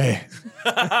 God. Okay.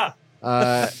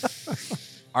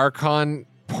 Archon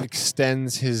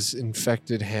extends his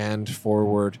infected hand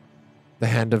forward. The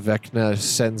hand of Vecna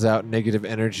sends out negative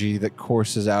energy that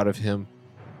courses out of him,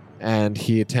 and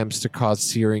he attempts to cause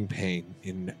searing pain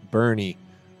in Bernie.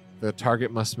 The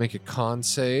target must make a con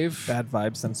save. Bad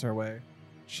vibes sends her away.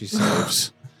 She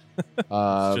saves.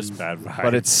 Just bad vibes.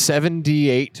 But it's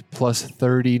 78 plus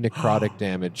 30 necrotic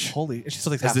damage. Holy. She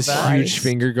still takes As half this that. huge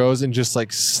finger goes and just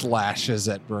like slashes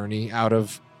at Bernie out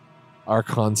of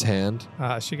Archon's hand.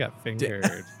 She got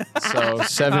fingered. So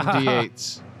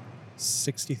 78,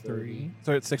 63.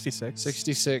 So it's 66.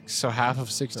 66. So half of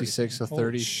 66, so Holy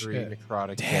 33 shit.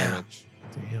 necrotic Damn. damage.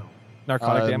 Damn.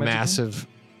 Narcotic damage. again? Massive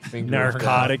finger. of death.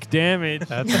 narcotic damage.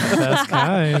 That's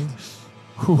kind.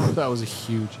 Whew, that was a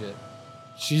huge hit.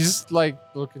 She's like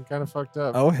looking kind of fucked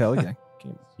up. Oh, hell yeah.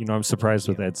 You know, I'm surprised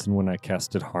with Edson when I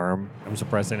casted harm. I'm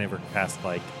surprised I never cast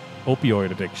like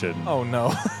opioid addiction. Oh,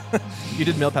 no. You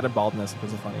did Mill Pattern Baldness. It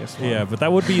was the funniest one. Yeah, but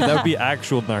that would be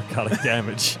actual narcotic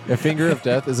damage. A Finger of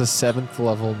Death is a 7th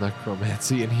level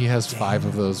necromancy, and he has 5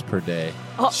 of those per day.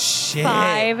 Shit.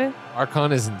 5.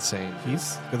 Archon is insane.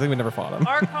 He's. Good thing we never fought him.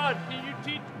 Archon, can you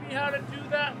teach me how to do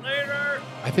that later?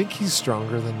 I think he's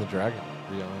stronger than the dragon,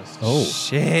 to be honest. Oh.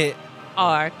 Shit.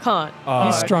 Archon.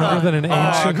 He's stronger than an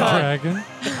ancient God. dragon.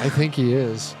 I think he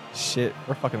is. Shit.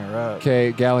 We're fucking her up.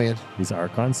 Okay, Galleon. Is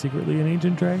Archon secretly an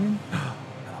ancient dragon?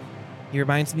 He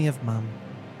reminds me of Mum.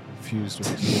 Fused with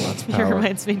Tiamat's He power.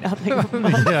 reminds me nothing of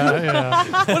Mom. Yeah.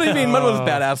 What do you mean? Mum was Oh.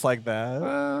 badass like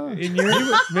that. In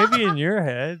your maybe in your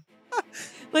head.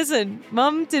 Listen,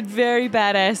 Mum did very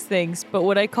badass things, but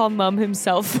would I call Mum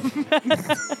himself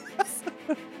badass?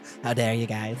 How dare you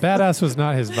guys? Badass was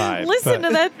not his vibe. Listen but,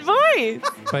 to that voice.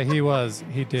 but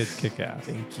he did kick ass.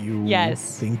 Thank you.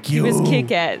 Yes. Thank He you. was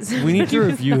kick-ass. We need to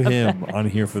review him on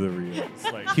Here for the Reals.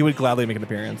 Like, He would gladly make an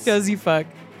appearance. Does you fuck?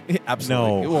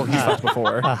 Absolutely. No. Well, he's fucked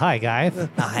before. Hi, guys.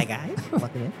 Hi, guys.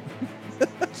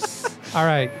 All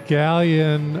right,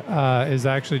 Galleon is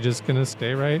actually just going to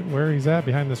stay right where he's at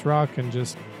behind this rock and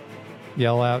just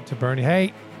yell out to Bernie,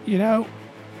 hey, you know,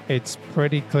 it's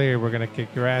pretty clear we're going to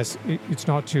kick your ass. It's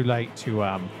not too late to,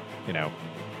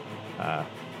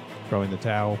 throwing the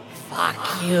towel.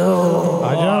 Fuck you.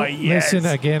 I don't yes. listen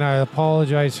again. I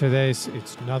apologize for this.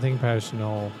 It's nothing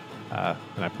personal. And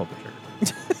I pulled the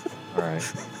trigger. All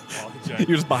right.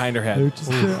 You're just behind her head.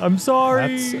 I'm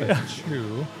sorry. That's a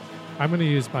 2. I'm going to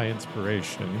use my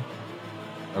inspiration,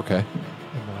 Okay.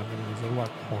 and then I'm going to use a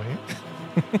luck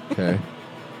point. Okay.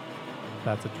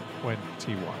 That's a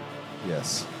 21.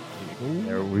 Yes.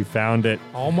 There, we found it.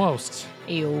 Almost.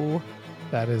 Ew.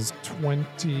 That is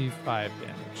 25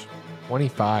 damage.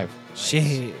 25.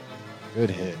 Shit. Good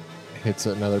hit. Hits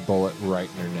another bullet right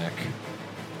in her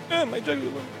neck. My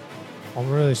jugular. I'm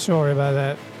really sorry about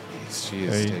that. She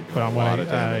is taking But a I'm lot of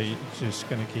damage. just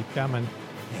going to keep coming.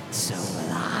 And so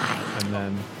will I. And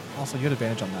then, Also, you had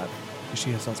advantage on that. Because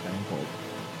she has Guiding Bolt.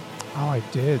 oh, I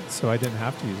did. So I didn't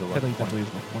have to use a luck Technically, point. you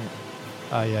have to use a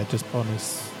point. Yeah, just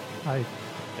bonus.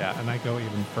 Yeah, and I go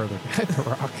even further behind the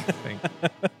rock, I think.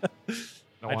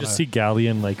 I just see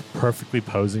Galleon like perfectly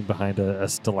posing behind a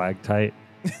stalactite.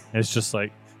 And it's just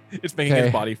like, It's making Okay.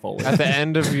 his body full. At the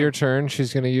end of your turn,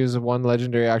 she's going to use one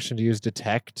legendary action to use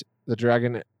Detect. The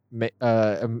dragon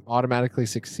automatically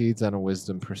succeeds on a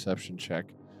Wisdom Perception check,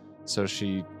 so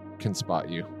she can spot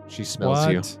you. She smells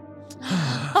you.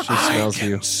 She smells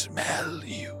you. Smell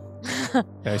you.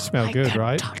 I smell I good, can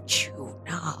right? touch you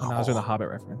now. Oh, no, I was doing the Hobbit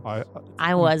reference.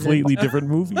 I wasn't. completely different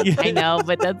movie. I know,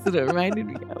 but that's what it reminded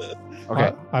me of.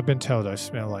 Okay. I've been told I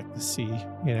smell like the sea,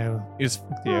 you know, You just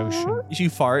like the ocean. you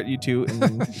fart, you two, and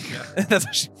then that's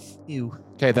what she. Ew.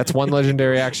 Okay, that's one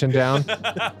legendary action down,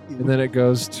 and then it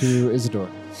goes to Isidore.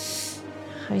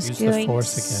 I was Use the going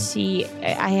force to again. see.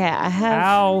 I have.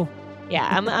 Ow. Yeah,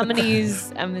 I'm gonna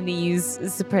use. I'm gonna use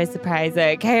surprise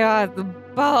chaos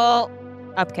ball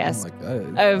upcast. Oh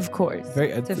my god. Of course. Very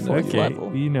to Edson. fourth Okay,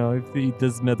 level. you know, if he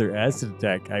does another acid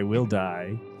attack, I will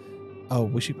die. Oh,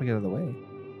 we should get out of the way.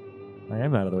 I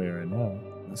am out of the way right now.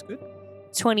 That's good.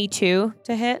 22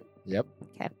 to hit. Yep.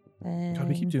 God,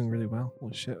 we keep doing really well.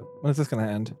 Holy shit. When is this gonna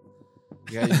end?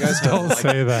 Yeah, you guys Don't don't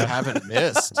say that. haven't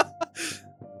missed.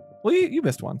 Well, you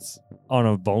missed once. On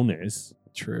a bonus.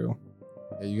 True.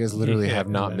 Yeah, you guys literally Yeah, have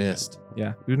not yeah. missed.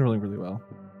 Yeah, we've been rolling really well.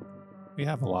 We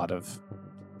have a lot of.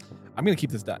 I'm gonna keep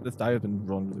this die. This die has been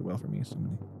rolling really well for me, so I'm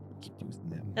gonna keep using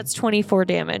that. That's 24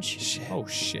 damage. Shit. Oh,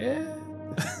 shit.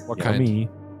 What kind? Yummy.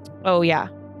 Oh yeah.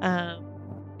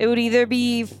 It would either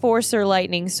be force or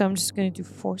lightning, so I'm just gonna do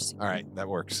force. All right, that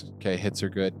works. Okay, hits are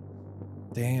good.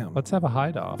 Damn. Let's have a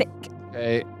hide off.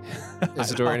 Okay,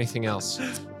 Isidore, anything else?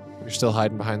 You're still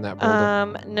hiding behind that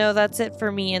boulder. No, that's it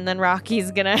for me. And then Rocky's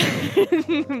gonna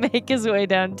make his way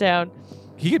downtown.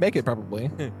 He could make it probably.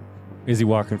 Is he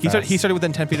walking He fast? started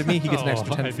within 10 feet of me. He gets an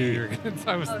extra 10 feet.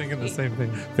 I was thinking the same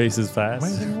thing. Faces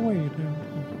fast.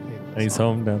 And he's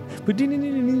home now.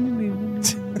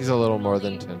 He's a little more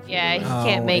than 10 feet Yeah, he away.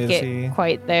 can't Oh, make is it he?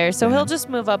 quite there, so Yeah. he'll just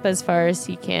move up as far as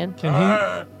he can.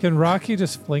 Can Rocky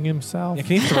just fling himself? Yeah,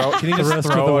 can he throw? Can he The just rest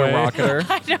of throw the a way. rocket at her?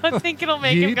 I don't think it'll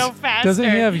make him Yeet? go faster. Doesn't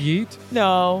he have yeet?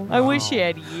 No, I wish Oh. he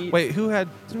had yeet. Wait, who had?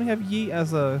 Didn't we have Yeet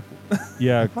as a?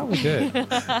 Yeah. I thought we did.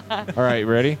 All right,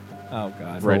 ready? Oh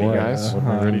God. Ready, For what? guys? What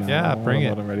am I ready for? Yeah, bring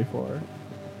What it. am I ready for?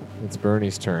 It's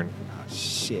Bernie's turn. Oh,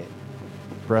 shit.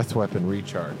 Breath weapon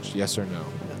recharge. Yes or no?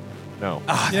 No.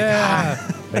 Yeah.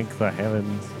 Thank the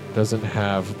heavens. Doesn't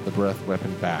have the breath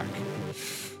weapon back.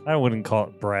 I wouldn't call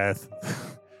it breath.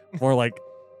 More like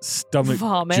stomach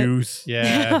Vomit. juice.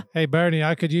 Yeah. Hey, Bernie,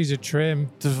 I could use a trim.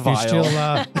 Just You vile. still,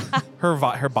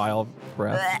 her bile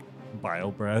breath.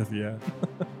 Bile breath, yeah.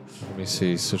 Let me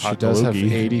see. So she Hot does have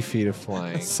loogie. 80 feet of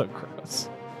flying. That's so gross.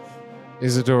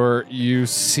 Isidore, you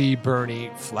see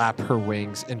Bernie flap her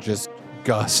wings and just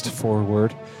gust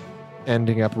forward,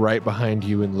 ending up right behind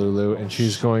you and Lulu, and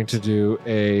she's going to do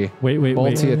a Wait.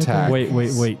 multi-attack.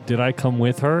 Wait. Did I come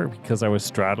with her because I was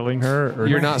straddling her? Or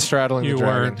You're not straddling You the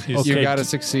dragon. weren't. You Okay. got to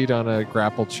succeed on a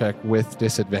grapple check with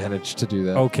disadvantage to do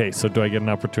that. Okay, so do I get an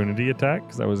opportunity attack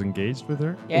because I was engaged with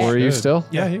her? Yeah. Were you Good. still?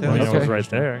 Yeah, he Yeah, was. I Okay. was right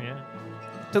there, yeah.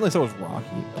 Definitely so was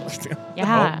Rocky.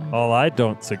 Yeah. Oh, I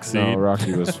don't succeed. No,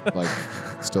 Rocky was like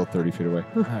still 30 feet away.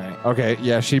 All right. Okay,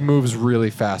 yeah, she moves really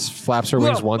fast, flaps her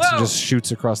wings once, and just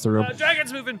shoots across the room.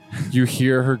 Dragon's moving. You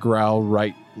hear her growl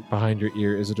right behind your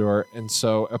ear, Isidore. And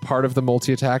so, a part of the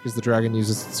multi-attack is the dragon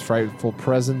uses its frightful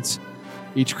presence.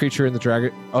 Each creature in the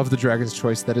dragon's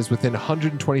choice that is within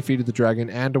 120 feet of the dragon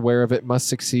and aware of it must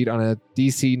succeed on a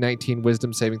DC 19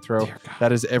 Wisdom saving throw. Dear God.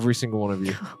 That is every single one of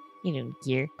you. You know,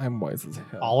 gear. I'm wise as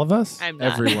hell. All of us? I'm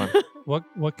not. Everyone.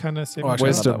 What kind of Oh, saving actually,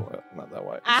 Wisdom. Not that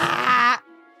way. Ah!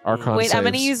 Archon Wait, I'm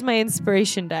gonna saves. use my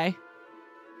inspiration die.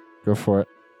 Go for it.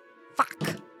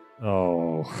 Fuck.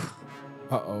 Oh.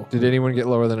 Uh-oh. Did anyone get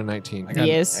lower than a 19? I got,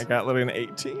 Yes. I got literally an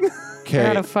 18. Okay.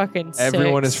 Got a fucking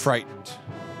Everyone is 6. frightened.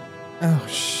 Oh,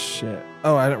 shit.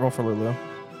 Oh, I didn't roll for Lulu.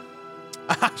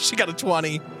 She got a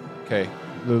 20. Okay.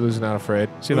 Lulu's not afraid.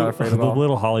 She's not afraid the at all.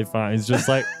 little Holly Fine is just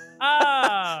like,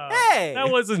 Hey! that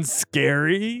wasn't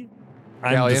scary.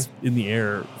 I'm Galleon? just in the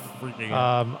air freaking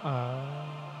out.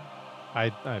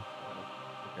 I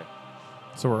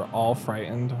So we're all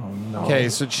frightened. Oh, no. Okay,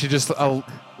 so she just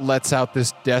lets out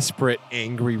this desperate,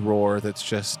 angry roar that's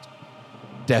just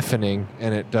deafening,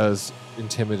 and it does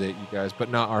intimidate you guys, but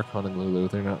not Archon and Lulu.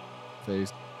 They're not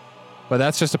phased. But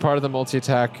that's just a part of the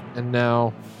multi-attack, and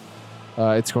now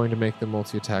it's going to make the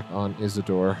multi-attack on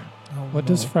Isidore. what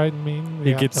does frighten mean? We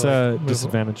It have gets to, like, move-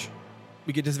 disadvantage.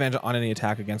 We get disadvantage on any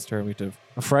attack against her. We have to.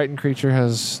 A frightened creature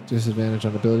has disadvantage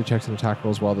on ability checks and attack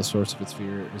rolls while the source of its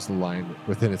fear is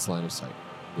within its line of sight.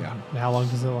 Yeah. How long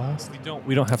does it last?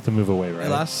 We don't have to move away, It right?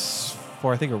 lasts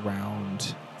for, I think, a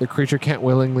round. The creature can't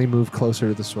willingly move closer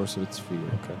to the source of its fear.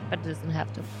 Okay. But it doesn't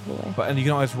have to move away. But and you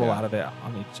can always roll Yeah. out of it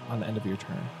on the end of your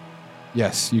turn.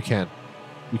 Yes, you can.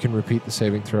 You can repeat the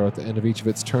saving throw at the end of each of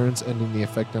its turns, ending the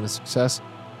effect on a success.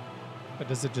 But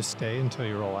does it just stay until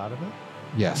you roll out of it?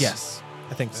 Yes. Yes,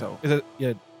 I think so. Is it?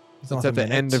 Yeah. It's at the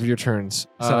end of your turns.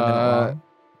 It's not a minute long.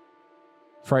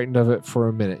 Frightened of it for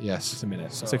a minute, yes. It's a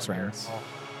minute. So 6 here- rounds.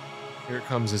 Here it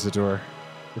comes, Isidore.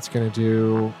 It's going to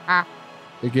do...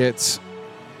 It gets,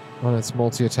 on its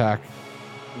multi-attack,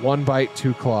 1 bite,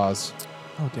 2 claws.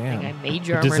 Oh I think I damn.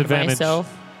 major armored Disadvantage.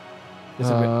 myself.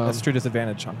 That's true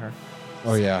disadvantage on her.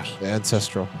 Oh, yeah, the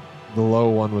ancestral. The low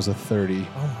one was a 30.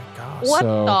 Oh my gosh. What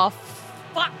So- the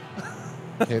fuck?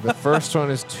 Okay, the first one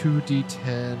is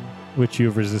 2d10 Which you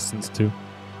have resistance to.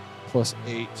 plus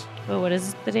 8 Well, what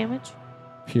is the damage?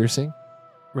 piercing.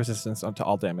 Resistance to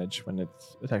all damage when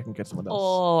it's attacking against someone else.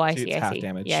 Oh, I See, see. it's I half see.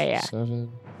 damage. Yeah, yeah.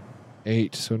 7,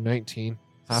 8, so 19.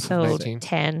 Half So of 19.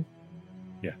 10.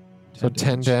 So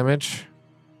 10 damage.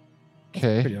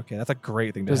 Okay. Pretty okay. That's a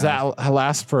great thing to Does have. that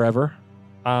last forever?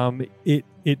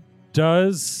 It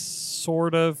does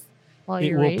sort of. While It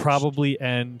you're will raged? probably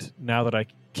end now that I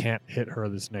can't hit her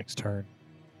this next turn.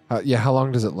 Yeah, how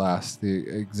long does it last? The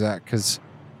exact, because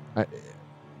I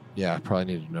probably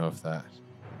need to know if that.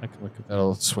 I can look at that.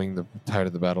 That'll swing the tide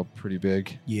of the battle pretty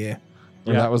big. Yeah.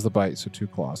 Or Yeah. that was the bite, so 2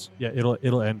 claws. Yeah,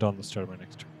 it'll end on the start of my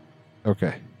next turn.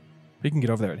 Okay. We can get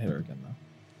over there and hit her again though.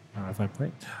 If I'm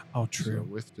playing. Oh, So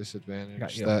with disadvantage,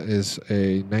 Got you. that is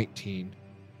a 19.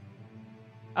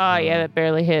 Oh, yeah, that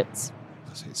barely hits.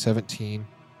 Let's see, 17.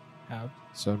 Halved.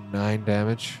 So 9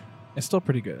 damage. It's still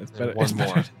pretty good. It's And better, one it's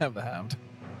better more. to have the halved.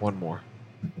 1 more.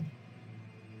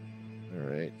 All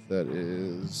right, that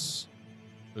is.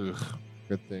 Ugh,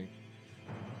 good thing.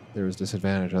 There was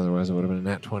disadvantage, otherwise it would have been a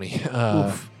nat 20.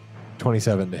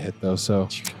 27 to hit though, so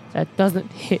That doesn't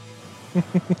hit.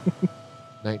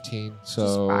 19. Just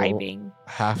So vibing.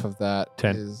 half of that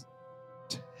 10. is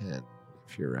 10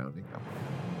 if you're rounding up.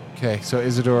 Okay, so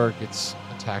Isidore gets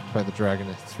attacked by the dragon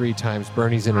 3 times.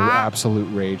 Bernie's in absolute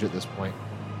rage at this point.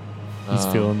 He's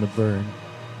feeling the burn.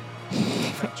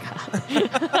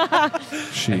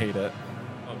 She. I hate it.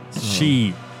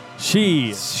 She.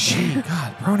 She.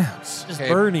 God, pronouns. Just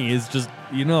Okay. Bernie is just,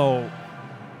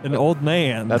 an old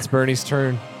man. That's Bernie's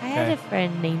turn. I had a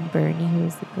friend named Bernie who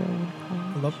was the girl in I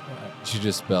college. love that. She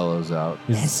just bellows out.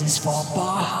 This is for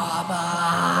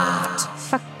Bahamut.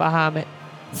 Fuck Bahamut.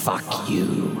 Fuck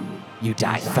you. You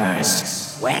die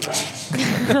first. Wet. I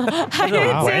didn't say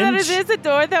that wench. as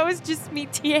Isidore. That was just me,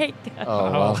 Tiega.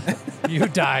 Oh, well. You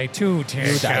die too, Tier.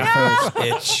 first,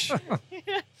 bitch.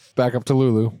 Back up to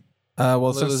Lulu. Well,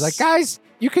 Lulu's like, guys,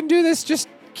 you can do this. Just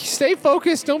stay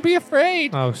focused. Don't be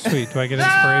afraid. Oh, sweet. Do I get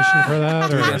inspiration for that?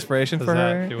 do we Or get inspiration does for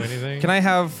that her? do anything? Can I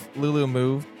have Lulu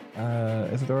move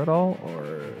Isidore at all,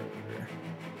 or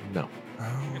No.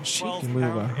 oh, she can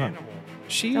move a hunt.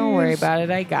 She Don't worry is- about it.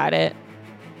 I got it.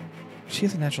 She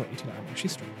has a natural 18 armor.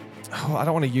 She's strong. Oh, I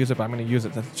don't want to use it, but I'm going to use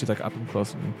it since she's like up and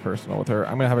close and personal with her.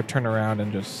 I'm going to have her turn around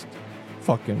and just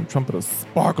fucking trumpet of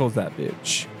sparkles that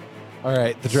bitch. All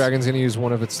right, the dragon's going to use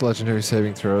one of its legendary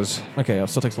saving throws. Okay, it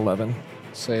still takes 11.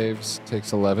 Saves,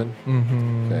 takes 11.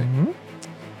 Mm-hmm. Okay.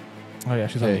 Oh yeah,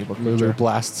 she's on Okay, evil Lulu creature.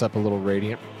 blasts up a little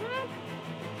radiant.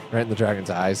 Right in the dragon's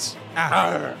eyes.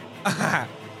 Ah.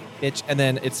 Bitch, and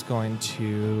then it's going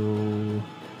to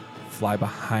fly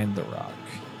behind the rock.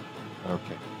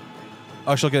 Okay.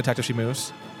 Oh, she'll get attacked if she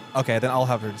moves. Okay, then I'll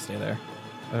have her stay there.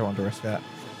 I don't want to risk that.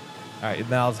 All right,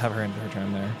 then I'll just have her end her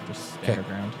turn there. Just stay her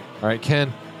ground. All right,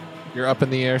 Ken, you're up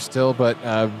in the air still, but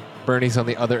Bernie's on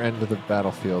the other end of the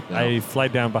battlefield now. I fly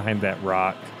down behind that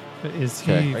rock. Is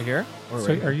Okay. he? Right here? Or So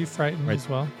right here? are you frightened Right. as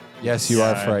well? Yes, you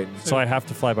are Yeah, frightened. So I have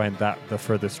to fly behind the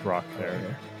furthest rock there.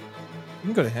 You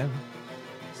can go to him.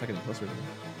 It's like closer to him.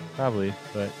 Probably,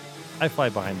 but I fly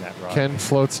behind that rock. Ken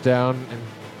floats down and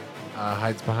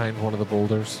hides behind one of the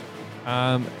boulders.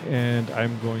 And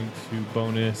I'm going to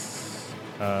bonus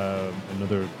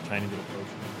another tiny bit of potion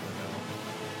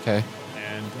for Okay. now.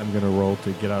 And I'm going to roll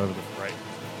to get out of the fright.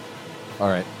 All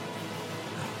right.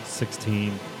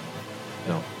 16.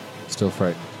 No. Still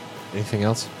frightened. Anything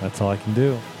else? That's all I can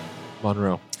do.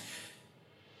 Monroe.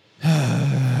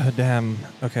 Damn.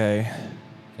 Okay.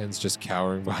 Ken's just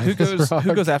cowering behind Who this goes? Who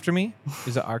rock. goes after me?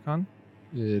 Is it Archon?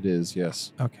 It is,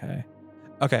 yes. Okay.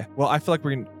 Okay. Well, I feel like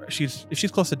if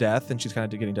she's close to death and she's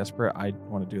kind of getting desperate, I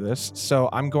want to do this. So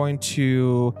I'm going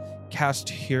to cast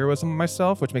Heroism on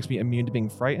myself, which makes me immune to being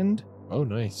frightened. Oh,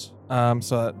 nice. So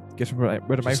that gets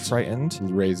rid of my Just frightened,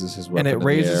 Raises his weapon and it in the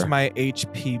raises air. my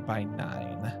HP by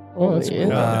 9. Oh, that's yeah.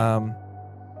 cool. Um,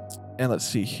 and let's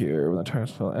see here. When the turn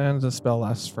spell ends, the spell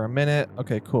lasts for a minute.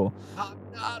 Okay, cool. I'm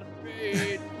not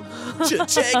afraid.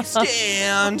 Take a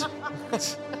stand.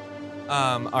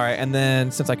 All right, and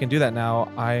then since I can do that now,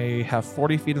 I have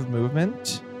 40 feet of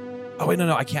movement. Oh wait,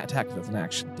 no, I can't attack because it's an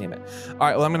action. Damn it. All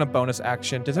right, well I'm gonna bonus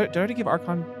action. Did I already give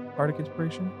Archon Bardic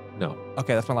Inspiration? No.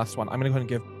 Okay, that's my last one. I'm gonna go ahead and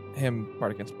give him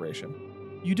Bardic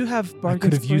Inspiration. You do have I Bardic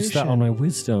could have Inspiration. used that on my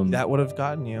wisdom. That would have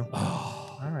gotten you.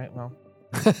 Oh. All right, well.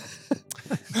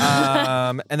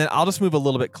 And then I'll just move a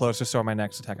little bit closer so on my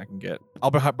next attack I can get.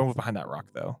 I'll move behind that rock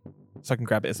though, so I can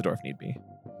grab Isidore if need be.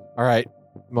 All right.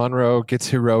 Monroe gets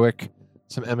heroic.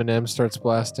 Some M&M starts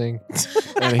blasting.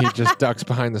 And he just ducks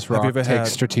behind this Have you rock, ever takes had-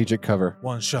 strategic cover.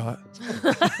 One shot,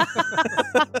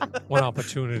 One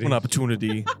opportunity. one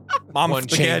opportunity. Mom One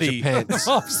spaghetti. change of pants.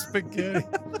 Oh, spaghetti.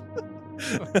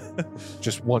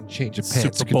 Just one change of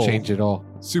pants Super could Bowl. change it all.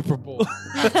 Super Bowl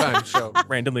time show.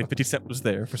 Randomly, 50 Cent was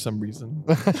there for some reason.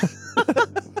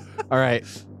 All right.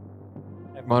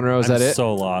 Monroe, is I'm that it?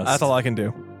 so lost. That's all I can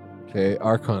do. Okay,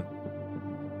 Archon.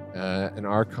 And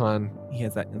Archon He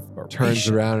has that inspiration. turns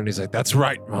around and he's like, "That's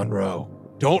right, Monroe.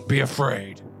 Don't be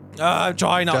afraid. I'm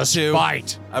trying not Just to.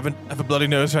 fight I have a bloody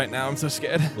nose right now. I'm so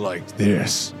scared. like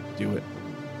this." Do it.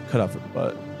 Cut off her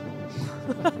butt.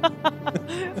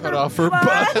 Cut off her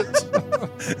butt.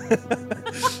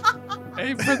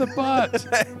 Aim for the butt.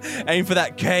 Aim for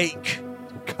that cake.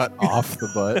 Cut off the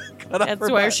butt. Cut off That's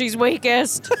her where butt. she's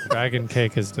weakest. Dragon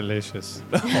cake is delicious.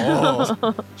 Oh,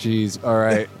 Jeez. All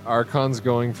right. Archon's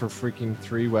going for freaking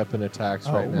 3 weapon attacks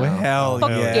right now. well, hell Fuck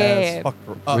yes. yeah. Fuck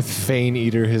her up. With Fane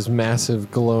Eater, his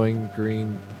massive glowing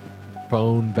green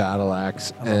bone battle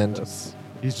axe. I love And this.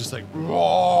 he's just like,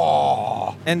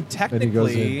 "Raw." And he goes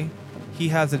technically, he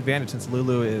has advantage since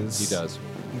Lulu is He does.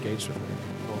 engaged with me.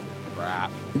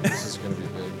 Crap. This is going to be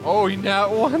big. Oh, he nat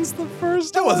one's the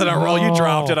first That wasn't a one. roll. You No.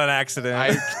 dropped it on accident.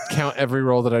 I count every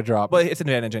roll that I drop. But it's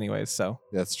advantage anyways, so.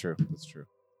 That's true. That's true.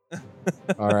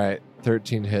 All right.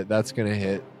 13 hit. That's going to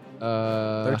hit.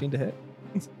 13 to hit.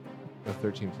 The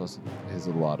 13 plus is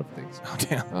a lot of things. Oh,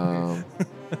 damn.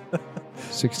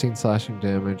 16 slashing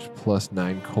damage plus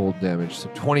 9 cold damage. So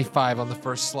 25 on the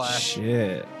first slash.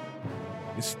 Shit.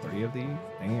 There's 3 of these?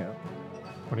 Damn.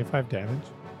 25 damage.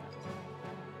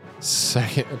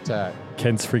 Second attack.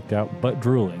 Ken's freaked out, but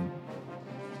drooling.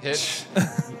 Hit.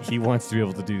 He wants to be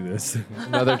able to do this.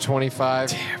 Another 25.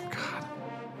 Damn, God.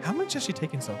 How much has she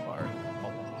taken so far?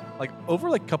 Like, over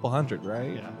like a couple hundred,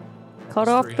 right? Yeah. Cut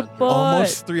off the 300. butt.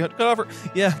 Almost 300. Cut off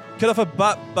her. Yeah, cut off a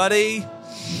butt, buddy.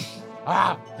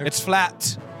 Ah! It's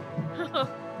flat.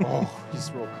 Oh,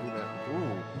 he's rolled through that.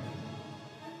 Ooh.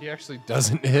 He actually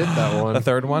doesn't hit that one. The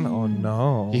third one? Oh,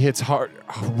 no. He hits hard,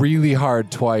 really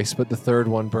hard twice, but the third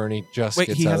one, Bernie, just Wait,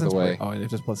 gets he out has of the way. Oh, it's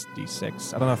just plus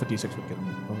D6. I don't know if a D6 would get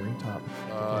him over the top.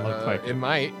 Look like it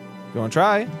might. You want to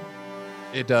try?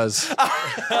 It does.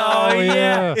 oh,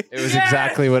 yeah. It was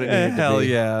exactly what it needed Hell to be.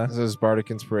 yeah. This is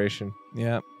Bardic Inspiration.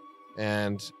 Yeah.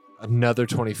 And another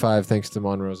 25 thanks to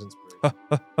Monroe's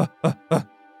Inspiration.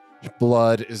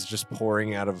 Blood is just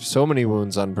pouring out of so many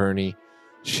wounds on Bernie.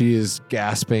 She is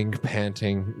gasping,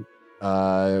 panting,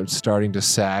 starting to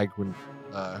sag when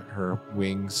her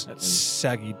wings. That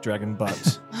saggy dragon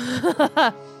butt.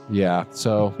 Yeah,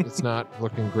 so it's not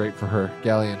looking great for her.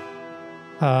 Galleon,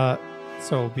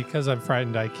 So because I'm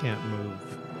frightened, I can't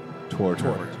move. toward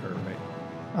her. her,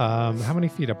 right? How many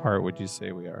feet apart would you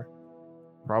say we are?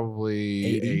 Probably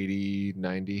 80? 80,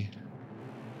 90.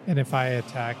 And if I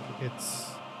attack, it's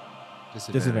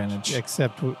Disadvantage.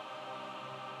 except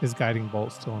is guiding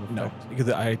bolt still in effect? No, because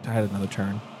I had another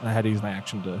turn, and I had to use my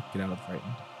action to get out of the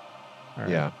frightened. All right.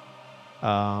 Yeah.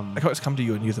 I can always come to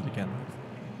you and use it again.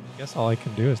 I guess all I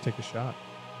can do is take a shot.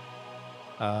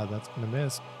 That's gonna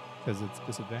miss because it's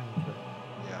disadvantage. Right?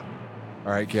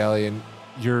 All right, Galleon,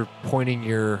 you're pointing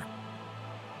your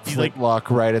He's like, flintlock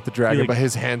right at the dragon, like- but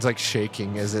his hand's like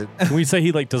shaking as it. can we say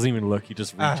he like doesn't even look? He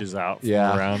just reaches out from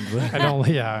yeah. around. I don't.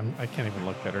 Yeah, I can't even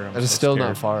look at her. I'm It's so still scared.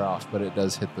 not far off, but it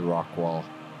does hit the rock wall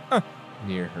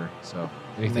near her. So,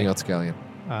 anything else, Galleon?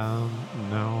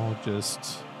 No,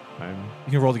 just I'm.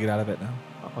 You can roll to get out of it now.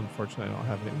 Unfortunately, I don't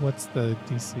have any. What's the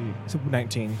DC? It's a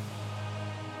 19.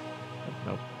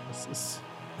 Nope. This is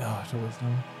Oh, it's a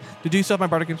wisdom. Did you still have my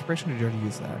bardic inspiration, or did you already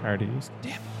use that? I already used.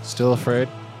 Still afraid?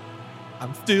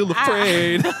 I'm still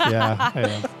afraid. Yeah,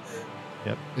 I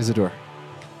am. Isidore,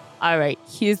 All right,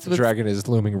 here's the what's dragon is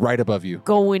looming right above you.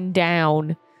 going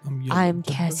down. I'm I'm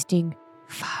casting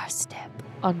Far Step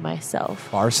on myself.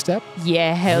 Far step?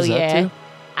 Yeah, hell does that yeah. do?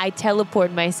 I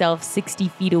teleport myself 60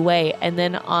 feet away, and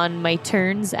then on my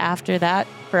turns after that,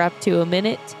 for up to a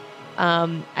minute,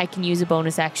 I can use a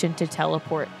bonus action to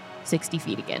teleport 60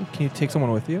 feet again. Can you take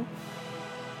someone with you?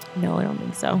 No, I don't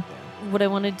think so. What I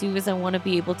want to do is I want to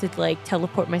be able to like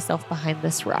teleport myself behind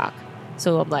this rock.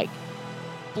 So I'm like,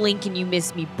 blink and you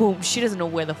miss me. Boom. She doesn't know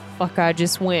where the fuck I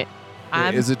just went.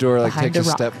 I'm Isidore like behind takes a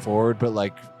a step rock. forward, but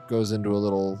like goes into a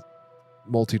little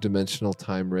multi-dimensional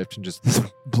time rift and just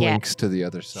blinks to the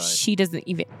other side. She doesn't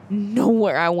even know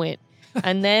where I went.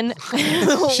 And then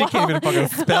She can't even fucking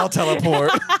spell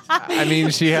teleport. I mean,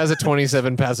 she has a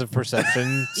 27 passive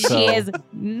perception. So. She has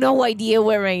no idea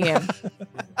where I am.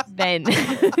 Then,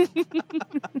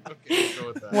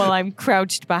 while I'm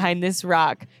crouched behind this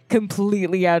rock,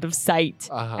 completely out of sight,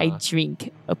 Uh-huh. I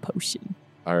drink a potion.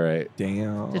 All right.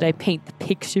 Damn. Did I paint the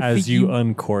picture As for you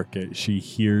uncork it, she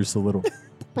hears a little.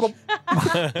 and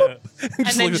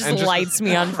then just lights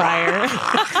me on fire.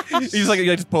 You just like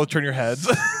you just both turn your heads.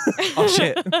 Oh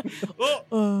shit.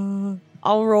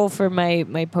 I'll roll for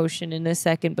my potion in a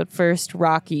second, but first,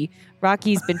 Rocky.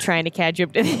 Rocky's been trying to catch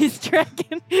up to this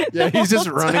dragon. Yeah, he's just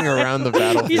running around the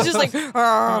battlefield. He's just like,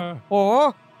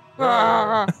 oh,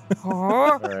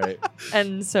 All right.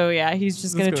 and so yeah, he's just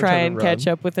Just gonna gonna try try to and catch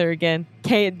run. up with her again.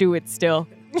 Can't do it still.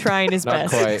 Trying his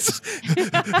Not best.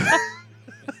 quite.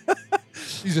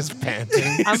 He's just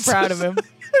panting. I'm proud of him.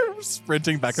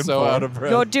 Sprinting back and So forth. out of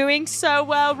breath. You're doing so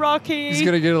well, Rocky. He's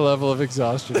gonna get a level of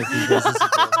exhaustion if he does this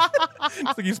again. It's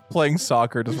like he's playing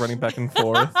soccer, just running back and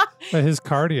forth. But his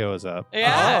cardio is up.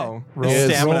 yeah. Oh, Roll, His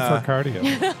roll stamina. for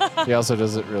cardio. He also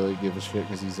doesn't really give a shit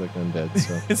because he's like undead.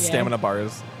 So His Yeah. stamina bar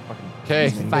is fucking. okay,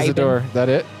 Vibing. Isidore, that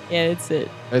it? Yeah, that's it.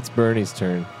 It's Bernie's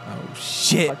turn. Oh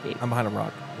shit! Fuck it. I'm behind a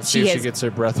rock. Let's She see if she has gets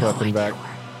her breath No weapon idea back.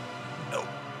 where. No.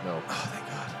 Oh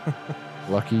thank God.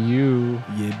 Lucky you.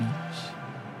 Yeah,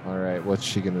 bitch. All right, what's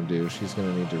she gonna do? She's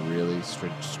gonna need to really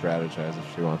strategize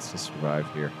if she wants to survive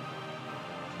here.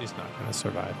 He's not going to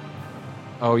survive.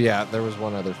 Oh yeah, there was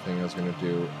one other thing I was gonna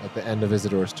do at the end of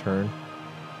Isidore's turn.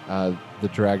 The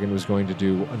dragon was going to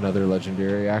do another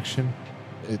legendary action.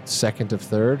 It's second of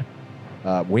third.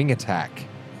 Wing attack.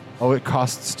 Oh, it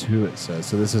costs 2. It says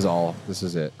so. This is all. This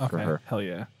is it for Okay. her. Hell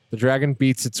yeah. The dragon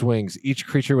beats its wings. Each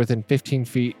creature within 15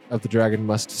 feet of the dragon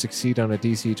must succeed on a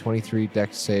DC 23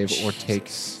 Dex save or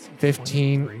takes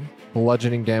 15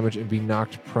 bludgeoning damage and be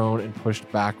knocked prone and pushed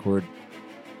backward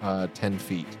 10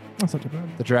 feet. That's not too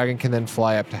bad. The dragon can then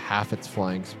fly up to half its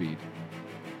flying speed.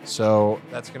 So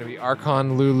that's going to be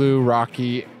Archon, Lulu,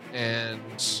 Rocky, and...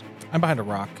 I'm behind a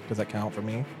rock. Does that count for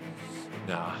me?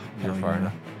 Nah, you're Hell far yeah.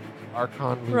 enough.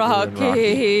 Archon, Lulu, and Rocky.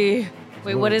 Rocky.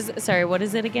 Wait, what Ooh. is? Sorry, what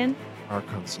is it again?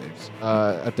 Archon saves.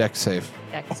 A Dex save.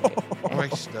 Dex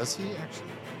save. Does he actually?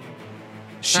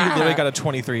 She literally got a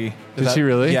 23. Did she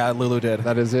really? Yeah, Lulu did.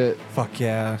 That is it. Fuck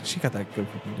yeah. She got that good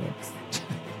fucking dex.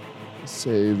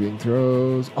 Saving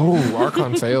throws. Oh,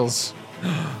 Archon fails.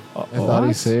 I thought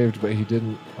he saved, but he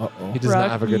didn't. Uh-oh. He does not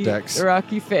have a good dex.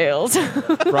 Rocky fails.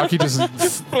 Rocky just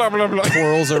Blah, blah, blah.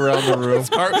 twirls around the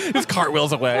room. His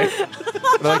cartwheels away.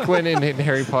 Like when in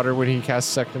Harry Potter, when he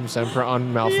casts Sectum Sempra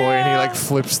on Malfoy and he like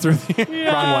flips through the.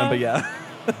 Wrong one, but yeah.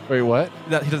 Wait, what?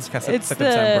 He does cast it's Second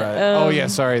the. Samurai. Oh yeah,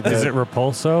 sorry. Is it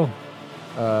Repulso?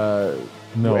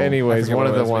 No. Anyways, I forget one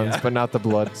what of it the was, but ones, yeah. but not the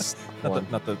blood one.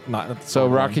 Not the So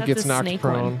sword Rocky one. gets That's the knocked snake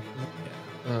prone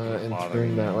one. and Bottom.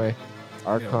 thrown that way.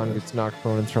 Archon Yeah. gets knocked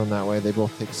prone and thrown that way. They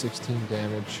both take 16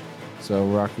 damage. So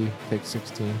Rocky takes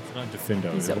 16. It's not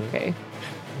Defendo. He's is it? okay.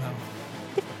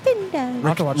 I'll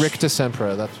have to watch Rick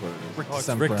Desempra, that's what it is. Rick Oh, it's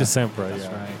Desempra. Rick Desempra, That's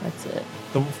yeah. right. That's it.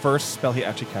 The first spell he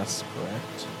actually casts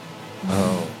correct.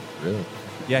 Oh, really?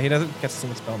 Yeah, he doesn't cast a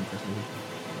single spell in the first movie.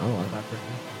 Oh, Not correctly.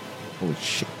 holy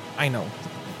shit. I know.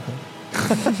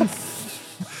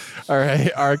 All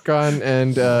right, Archon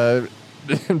and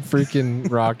freaking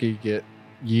Rocky get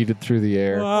yeeted through the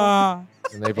air.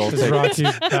 And they both Is take Rocky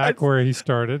back where he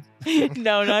started?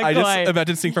 No, not I quite. just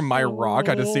imagine seeing from my rock.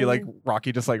 I just see like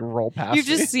Rocky just like roll past. You've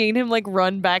just seen him like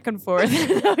run back and forth.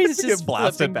 Now he's Get just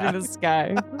blasted flipping through the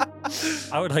sky.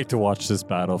 I would like to watch this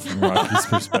battle from Rocky's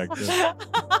perspective.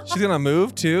 She's gonna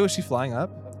move too. Is she flying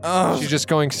up? Oh, She's just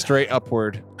going straight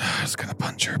upward. I was gonna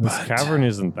punch her This butt. cavern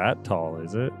isn't that tall,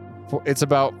 is it? It's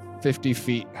about 50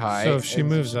 feet high. So if she and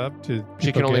moves up to, she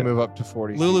people can only get- move up to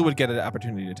 40. Lulu feet. would get an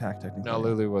opportunity to attack technically. No,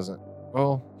 Lulu wasn't.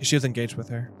 Oh, She was engaged with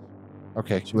her.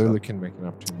 okay. Lulu can make an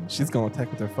opportunity. She's gonna attack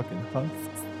with her fucking husks.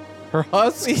 Her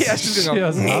husk? Yeah, she's gonna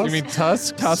go. She has You husks? mean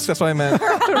tusk? Tusk. That's what I meant.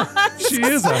 She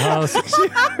is a husk.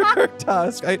 her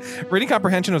tusk. Reading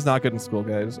comprehension was not good in school,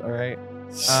 guys. All right.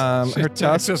 Her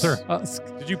tusk. Just her husk.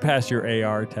 Did you pass your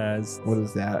AR, Taz? What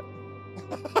is that?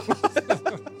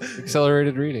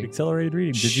 Accelerated reading. Accelerated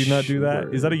reading. Did you not do that?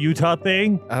 Sure. Is that a Utah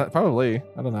thing? Probably.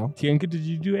 I don't know. Tianka, did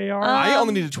you do AR? I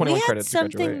only needed 21 we had credits to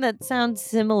something graduate. that sounds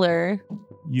similar.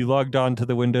 You logged on to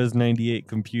the Windows 98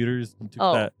 computers and took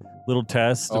Oh. that little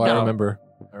test Oh, I about, remember.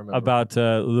 about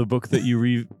the book that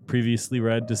you previously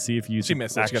read to see if you She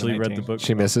missed it. She got actually an read the 18. book.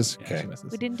 She misses? Yeah, she Okay.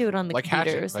 misses. We didn't do it on the Like computer.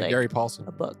 It Hatchet was by like Gary Paulson.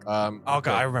 a book. Oh god,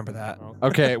 I remember that.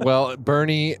 Okay, well,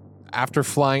 Bernie, after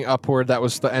flying upward, that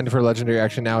was the end of her legendary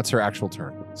action. Now it's her actual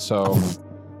turn. So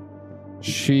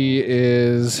she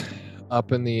is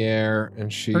up in the air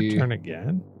and she. Her turn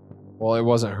again. Well, it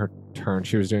wasn't her turn.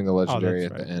 She was doing the legendary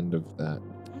that's at the right. end of that.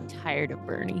 I'm tired of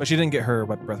Bernie. But she didn't get her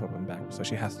breath weapon back, so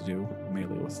she has to do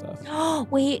melee with stuff.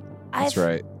 Wait, That's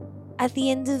right. At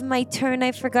the end of my turn,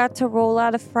 I forgot to roll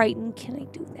out a frighten. Can I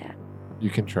do that? You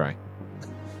can try.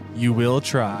 You will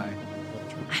try.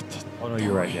 I didn't. Oh no,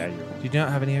 you're right. Yeah, you're right. Did you not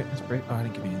have any inspiration? Oh, I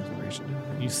didn't give you any inspiration.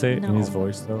 You say it in his No.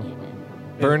 voice though.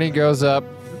 Bernie goes up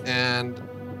and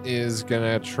is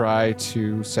gonna try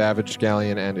to savage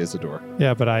Galleon and Isidore.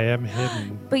 Yeah, but I am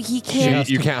hidden. But he You, can't.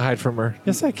 you can't hide from her.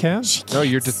 Yes, I can. She No,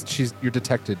 you're can't you're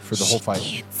detected for the whole she fight.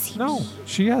 Can't see No, me.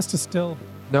 she has to still.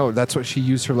 No, that's what she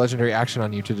used her legendary action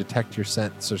on you to detect your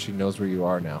scent, so she knows where you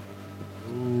are now.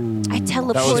 I That was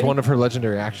teleported. one of her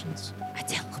legendary actions. I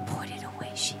teleported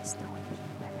away. She's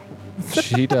no.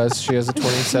 She does. She has a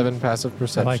 27 passive I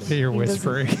perception. like that you're He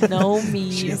doesn't whispering. know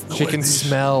me. She can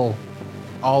smell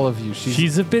all of you.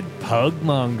 She's a bit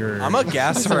pugmonger. I'm gonna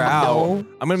gas her out.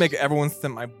 I'm gonna make everyone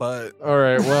scent my butt. all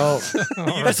right. Well,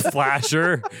 You just flash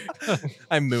her.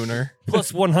 I moon her.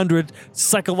 Plus 100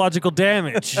 psychological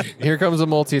damage. here comes a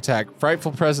multi-attack.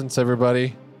 Frightful presence,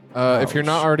 everybody. If you're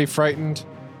not already frightened,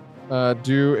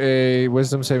 do a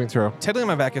wisdom saving throw. Technically,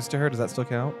 my back is to her. Does that still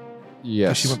count? 'Cause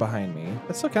Yes. she went behind me.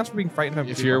 That still counts for being frightened.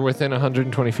 If you're within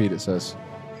 120 feet, it says.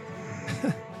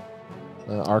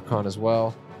 Archon as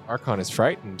well. Archon is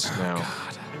frightened now.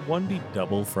 Would one be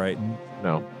double frightened?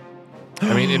 No.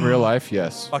 I mean, in real life,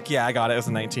 yes. Fuck yeah, I got it. It was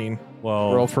a 19.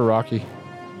 Well, Roll for Rocky.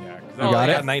 yeah, 'cause I I- got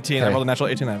it? it. 19. I Okay. rolled a natural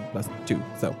 18. I have plus 2.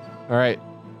 So All right.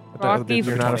 Rocky,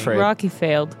 You're not afraid. Rocky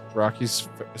failed. Rocky's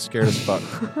scared as fuck.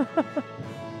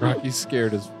 Rocky's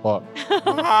scared as fuck.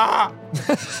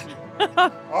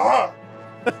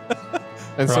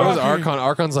 And so is Rocky. Archon.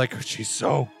 Archon's like, she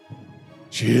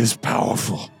is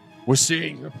powerful. We're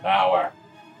seeing her power.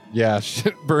 Yeah,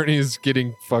 shit, Bernie is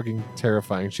getting fucking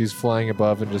terrifying. She's flying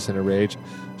above and just in a rage.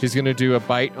 She's gonna do a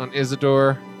bite on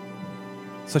Isidore.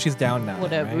 So she's down now.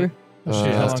 Whatever. Right? She Uh,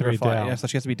 has No to longer be fly- down. Yeah, so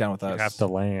she has to be down with you us. have to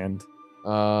land.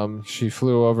 She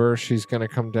flew over. She's gonna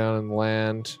come down and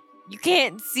land. You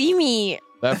can't see me.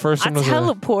 That first I one was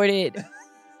teleported.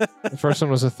 the first one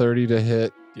was a 30 to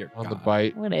hit Dear on the God.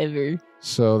 bite. Whatever.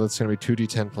 So that's going to be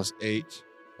 2d10 plus 8.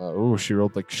 Ooh, she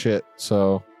rolled like shit.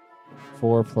 So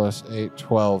 4 plus 8,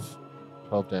 12.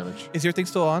 12 damage. Is your thing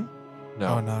still on?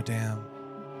 No. Oh no, damn.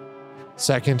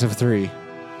 Second of 3.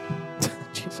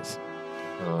 Jesus.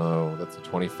 Oh, that's a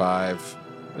 25.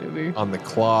 Whatever. On the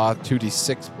claw,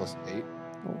 2d6 plus 8.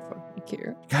 Don't fucking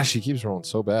care. Gosh, she keeps rolling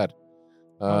so bad.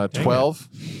 Oh, dang it. 12.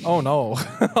 Oh no.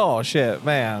 Oh shit,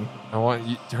 man. I want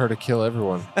her to kill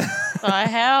everyone. The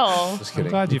hell? Just I'm kidding.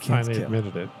 glad you can't finally kill.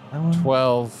 admitted it.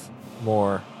 12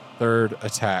 more. Third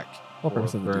attack. What for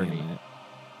purpose of the Bernie. DNA?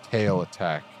 Tail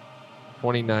attack.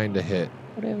 29 to hit.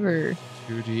 Whatever.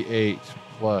 2d8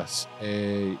 plus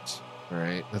 8. All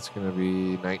right, that's going to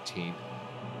be 19.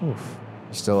 Oof.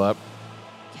 You still up?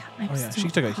 Yeah, I'm Oh yeah, still she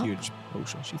took a up. huge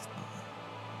potion. She's.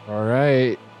 All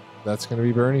right. That's going to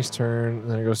be Bernie's turn.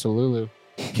 Then it goes to Lulu.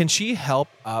 Can she help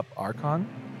up Archon?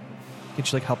 Can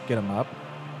she like help get him up?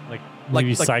 Like Like,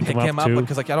 maybe like psych pick him up too.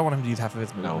 because like I don't want him to use half of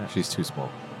his No, movement. she's too small.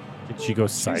 Can she go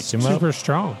psych She's him up? super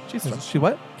strong. She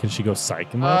what? Can she go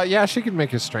psych him up? Yeah, she can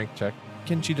make a strength check.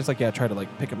 Can she just like try to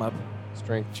like pick him up?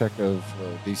 Strength check of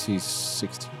DC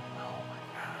 16.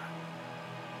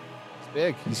 He's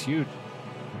big. He's huge.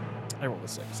 I rolled a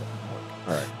 6. So that didn't work.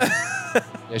 All right.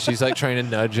 Yeah, she's like trying to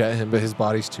nudge at him, but his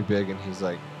body's too big, and he's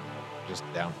like just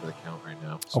down for the count right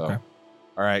now. So, Okay.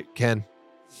 All right, Ken.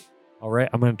 All right,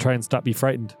 I'm gonna try and stop you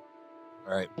frightened.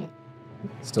 All right.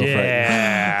 Still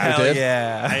Yeah. frightened. You did?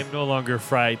 yeah. I am no longer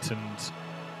frightened.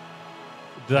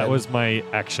 That was my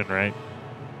action, right?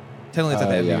 Technically, it's at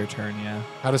the end yeah. of your turn, yeah.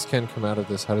 How does Ken come out of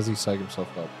this? How does he psych himself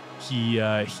up?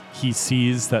 He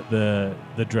sees that the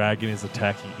dragon is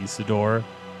attacking Isidore,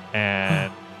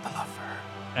 and I love her.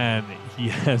 and he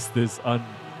has this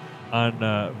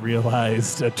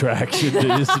unrealized attraction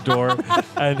to Isidore,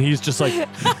 and he's just like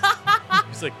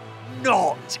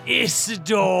not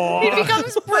Isidore. He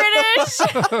becomes British.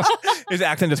 His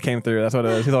accent just came through. That's what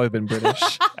it is. He's always been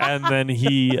British. And then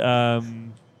he You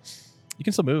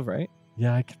can still move, right?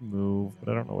 yeah, I can move,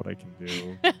 but I don't know what I can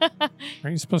do.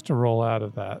 Aren't you supposed to roll out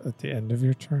of that at the end of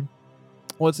your turn?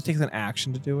 Well, it takes an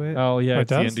action to do it. Oh yeah, Oh, it it's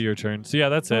the does? end of your turn. So yeah,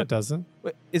 that's No, it. it doesn't.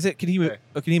 Wait, is it? Can he move?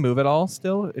 Can he move at all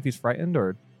still? If he's frightened,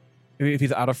 or if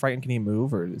he's out of frightened, can he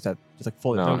move, or is that just like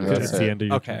fully? No, done? that's It's it. the end of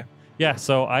your Okay. turn. Yeah,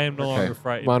 so I am no Okay. longer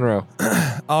frightened. Monroe.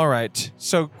 All right.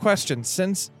 So, question: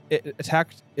 since it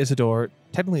attacked Isidore,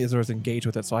 technically Isidore's engaged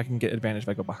with it, so I can get advantage if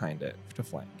I go behind it to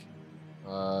flank.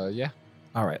 Yeah.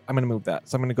 All right, I'm gonna move that.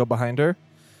 So I'm gonna go behind her,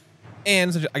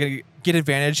 and so I'm gonna get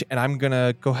advantage, and I'm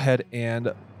gonna go ahead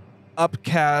and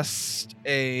upcast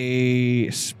a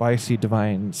spicy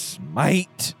divine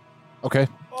smite Okay.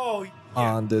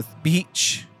 on this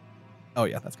beach. Oh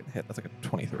yeah, that's gonna hit. That's like a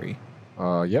 23.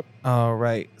 Yep. All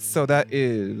right, so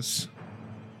that's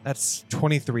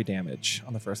 23 damage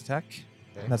on the first attack.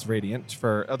 Okay. And that's radiant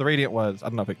for the radiant was I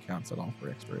don't know if it counts at all for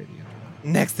extra radiant.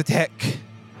 Next attack,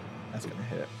 that's gonna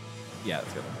hit. Yeah,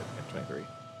 that's gonna hit 23.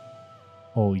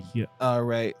 Oh yeah. All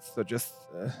right, so just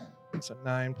so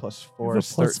 9 plus 4 You is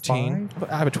have a plus 13.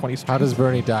 I have a 20. How does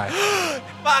Bernie die?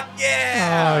 Fuck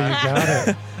yeah! Oh, you got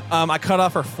it. I cut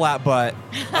off her flat butt,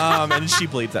 and she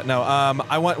bleeds out. No,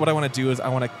 what I want to do is I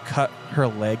want to cut her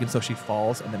leg, and so she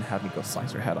falls, and then have me go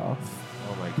slice her head off.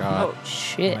 Oh my god. Oh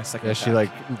shit. My second Yeah, she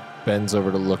attack. like bends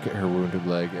over to look at her wounded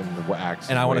leg, and the axe.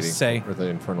 And is I wanna waiting say, for the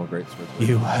infernal greatsword.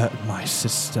 You hurt my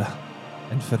sister,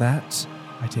 and for that,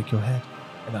 I take your head,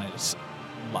 and then I just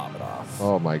lob it off.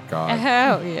 Oh my god.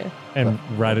 Hell yeah. And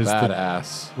right as the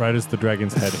Badass.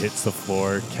 dragon's head hits the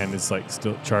floor, Ken is like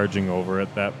still charging over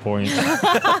at that point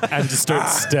and just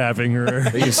starts stabbing her.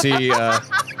 But you see,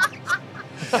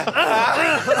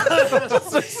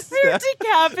 Her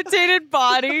decapitated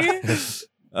body.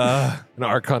 an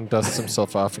Archon dusts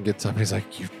himself off and gets up, and he's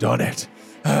like, "You've done it.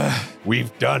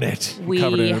 We've done it. We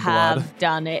Covered in her have blood.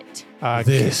 done it.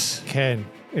 This." Ken,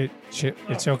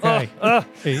 it's okay.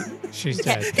 She's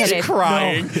dead. He's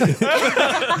crying.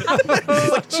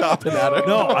 like chopping at her.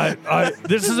 No,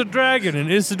 this is a dragon,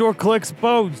 and Isidore collects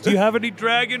bones. Do you have any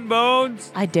dragon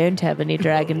bones? I don't have any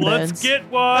dragon bones. Let's get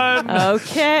one.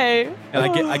 Okay. And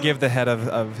I give the head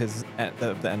of his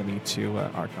the enemy to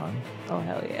Archon. Oh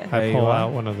hell yeah. I Hey, pull you out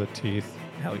are? one of the teeth.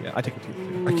 Hell yeah, I take a tooth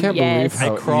too. I can't Yes. believe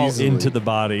I how crawl easily, into the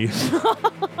body.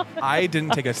 I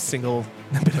didn't take a single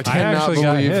bit of I I cannot actually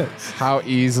got believe hit. how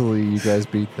easily you guys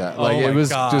beat that. Oh Like my it was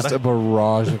God. just a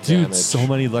barrage of Dude, damage. so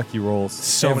many lucky rolls.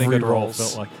 So many Every good roll rolls.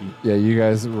 felt lucky. Yeah, you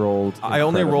guys rolled. I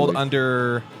only rolled incredibly.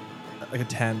 under like a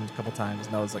 10 a couple times,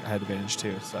 and that was like I had advantage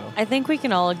too. So I think we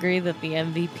can all agree that the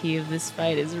MVP of this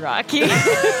fight is Rocky.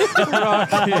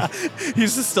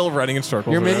 he's just still running in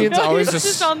circles. Your around. minions always He's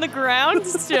just. just on the ground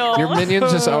still. Your minions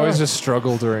just always just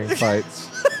struggle during fights.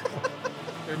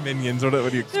 They're minions. What do you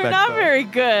expect? They're not though? very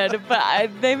good, but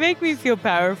they make me feel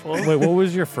powerful. Wait, what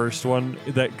was your first one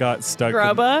that got stuck?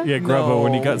 Grubba? Yeah, Grubba,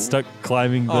 when he No. got stuck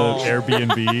climbing the Oh.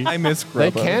 Airbnb. I miss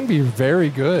They Grubba. can be very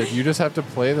good. You just have to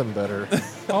play them better.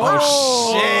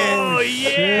 Oh,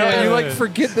 yeah. No, you like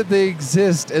forget that they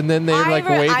exist, and then they like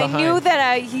way I behind. knew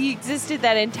that he existed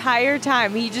that entire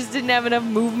time. He just didn't have enough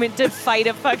movement to fight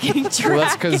a fucking dragon.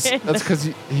 Well, that's because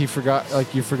he forgot.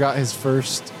 Like you forgot his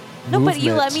first. No, but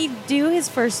you let movement. me do his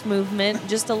first movement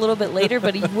just a little bit later,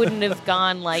 but he wouldn't have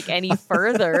gone like any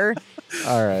further.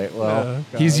 All right. Well,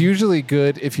 Oh, he's God. usually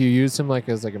good if you use him like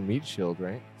as like a meat shield,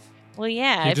 right? Well,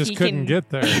 yeah, He if just he couldn't can, get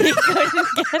there. he couldn't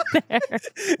get there.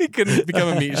 he couldn't become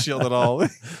a meat shield at all.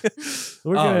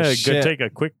 We're Oh, going to shit. take a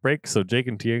quick break so Jake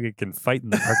and Tia can fight in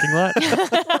the parking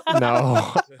lot.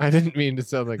 No, I didn't mean to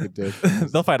sound like a dick.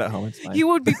 They'll fight at home. It's fine. He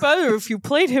would be better if you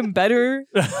played him better.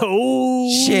 Oh.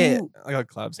 Shit. I got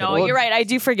clouds. No, you're right. I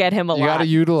do forget him a You got lot. to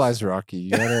utilize Rocky.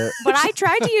 You gotta. But I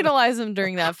tried to utilize him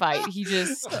during that fight. He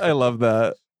just I love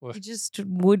that.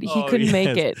 would he Oh, couldn't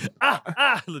make yes. it.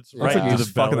 Let's Right, right you to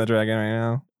just the fucking belly. the dragon right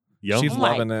now. Yum. She's Oh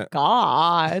my loving it.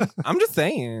 God. I'm just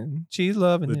saying. She's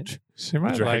loving The it. She might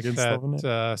like dragon's loving it.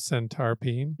 that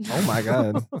centaurpine. Oh my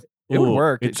God. It would Ooh,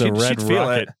 work. It's She'd- a red she'd feel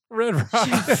rocket. Red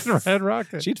rocket. Red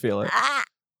rocket. She'd feel it. Ah.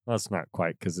 Well, it's not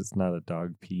quite because it's not a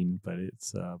dog peen, but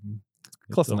it's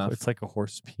Close it's enough. It's like a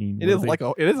horse peen. It is like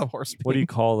it is a horse. What do you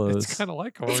call those? It's kind of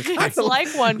like a horse. It's like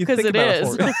one You because think it about a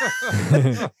is.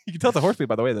 horse. You can tell it's a horse peen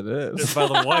by the way that it is. Just by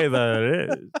the way that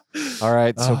it is. All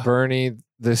right, so Ah. Bernie,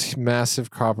 this massive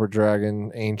copper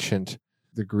dragon, ancient,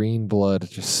 the green blood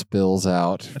just spills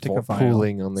out, I take a vial.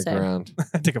 pooling on the Same. ground.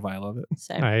 I take a vial of it.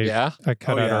 So. Yeah. I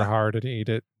cut Oh, out yeah. her heart and eat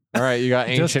it. All right, you got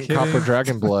Just ancient copper kidding.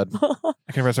 dragon blood.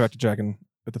 I can resurrect a dragon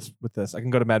with this. I can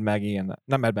go to Mad Maggie and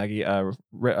not Mad Maggie,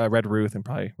 Red Ruth, and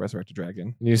probably resurrect a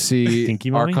dragon. And you see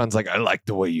Stinky Mommy? Archon's like, I like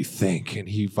the way you think, and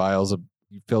he fills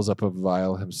up a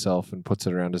vial himself and puts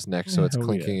it around his neck so it's Oh, yeah.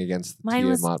 clinking against the Mine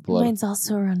was, Tiamat blood. mine's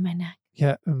also around my neck.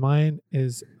 Yeah, mine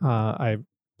is. I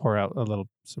pour out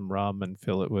some rum and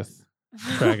fill it with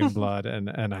dragon blood, and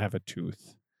I have a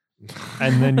tooth.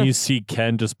 And then you see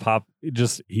Ken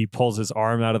he pulls his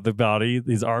arm out of the body.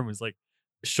 His arm is like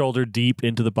shoulder deep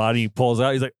into the body. He pulls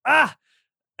out. He's like, ah!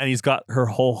 And he's got her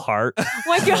whole heart. Oh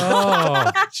my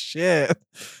God. Shit.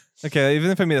 Okay,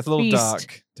 even for me, that's a little Beast.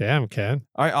 dark. Damn, Ken.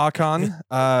 All right, Archon.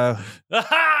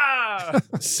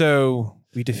 So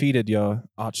we defeated your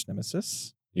arch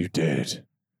nemesis. You did.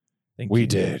 Thank We you.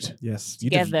 did. Yes,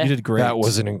 Together. you did great. That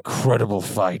was an incredible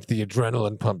fight. The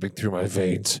adrenaline pumping through my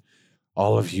veins.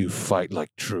 All of you fight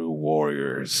like true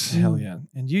warriors. hell yeah.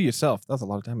 And you yourself, that was a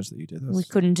lot of damage that you did. That We was,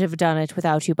 couldn't have done it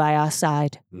without you by our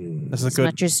side. Mm. this is a As good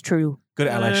much as true. good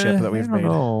allyship that we've made.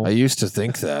 I used to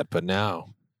think that, but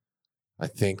now I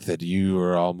think that you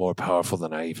are all more powerful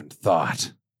than I even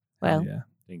thought. Well, yeah.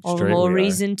 Think all the straight more we are.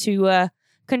 reason to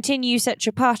continue such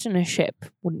a partnership,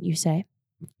 wouldn't you say?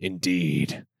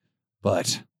 Indeed.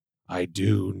 But I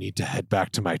do need to head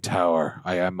back to my tower.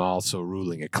 I am also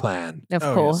ruling a clan. Of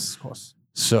Oh, course. yes, of course.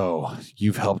 So,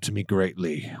 you've helped me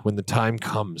greatly. When the time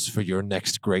comes for your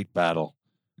next great battle,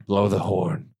 blow the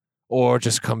horn, or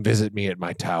just come visit me at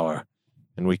my tower,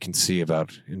 and we can see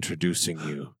about introducing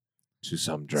you to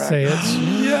some Say dragons.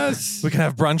 it. Yes. We can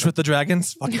have brunch with the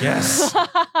dragons. Fuck yes.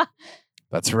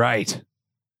 That's right.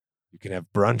 You can have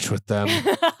brunch with them.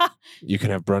 You can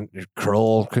have brunch.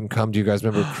 Kroll can come. Do you guys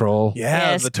remember Kroll?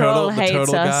 Yeah, Yes, the turtle, Kroll the hates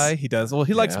turtle us. guy. He does. Well,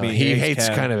 he likes Yeah, me. He hates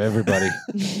kind of everybody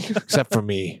except for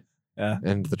me. Yeah.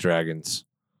 And the dragons.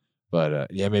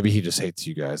 But yeah, maybe he just hates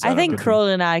you guys. I don't think know. Kroll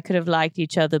and I could have liked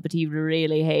each other, but he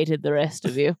really hated the rest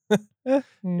of you.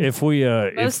 If we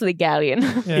Mostly Galleon.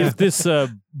 Yeah. if this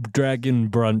dragon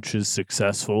brunch is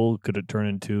successful, could it turn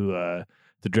into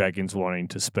the dragons wanting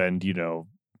to spend,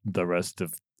 the rest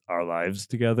of our lives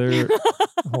together?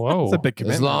 Whoa. It's a big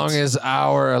commitment. As long as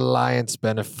our alliance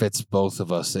benefits both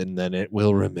of us, and then it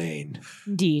will remain.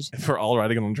 Indeed. if we're all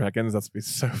riding on dragons, that's be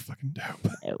so fucking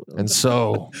dope. And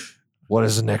so, what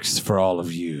is next for all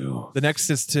of you? The next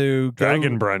is to go,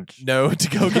 Dragon brunch. No, to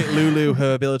go get Lulu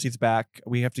her abilities back.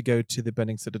 We have to go to the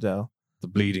Burning Citadel. The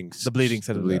bleeding Citadel.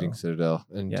 The bleeding citadel.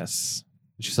 And Yes.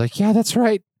 she's like, yeah, that's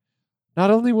right.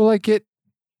 Not only will I get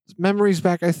memories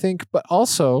back, I think, but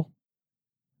also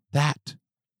that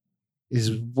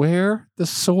is where the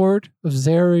sword of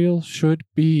Zariel should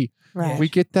be. Right. We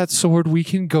get that sword, we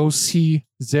can go see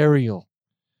Zariel.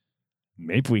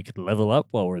 Maybe we could level up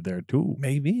while we're there too.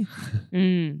 Maybe.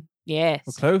 Yes.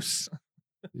 We're close.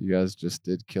 You guys just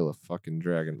did kill a fucking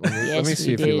dragon. Let me Yes, see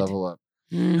we if you did. level up.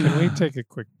 Can we take a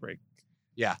quick break?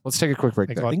 Yeah, let's take a quick break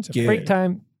Like, there. what? Thank you. Break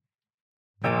time.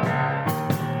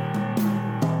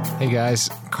 Hey guys,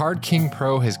 Card King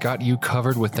Pro has got you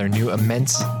covered with their new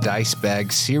Immense Dice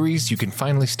Bag series. You can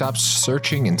finally stop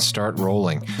searching and start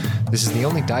rolling. This is the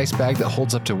only dice bag that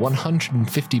holds up to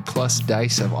 150 plus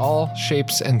dice of all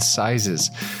shapes and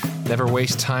sizes. Never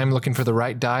waste time looking for the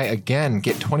right die. Again,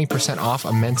 get 20% off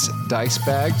Immense Dice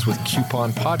Bags with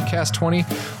coupon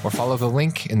podcast20 or follow the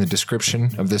link in the description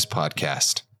of this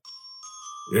podcast.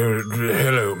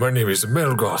 Hello, my name is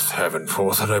Melgoth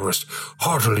Havenforth, and I must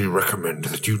heartily recommend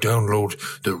that you download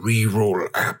the Reroll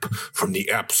app from the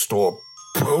App Store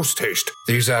post-haste.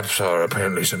 These apps are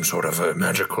apparently some sort of a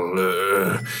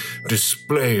magical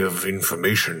display of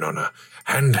information on a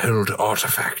handheld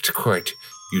artifact. Quite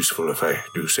useful if I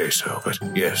do say so. But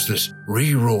yes, this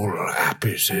Reroll app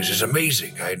is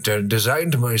amazing. I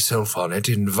designed myself on it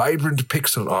in vibrant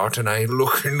pixel art, and I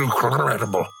look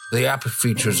incredible. The app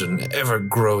features an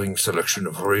ever-growing selection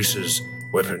of races,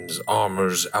 weapons,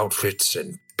 armors, outfits,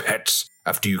 and pets.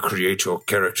 After you create your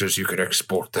characters, you can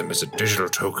export them as a digital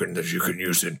token that you can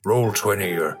use in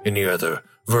Roll20 or any other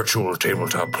virtual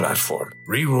tabletop platform.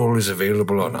 Reroll is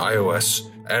available on iOS,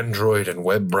 Android, and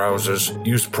web browsers.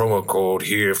 Use promo code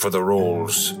here for the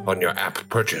rolls on your app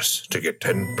purchase to get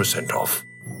 10% off.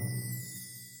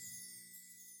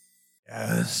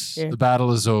 Yes. Yeah. The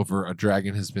battle is over. A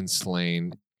dragon has been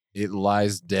slain. It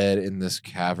lies dead in this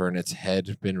cavern. Its head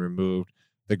has been removed.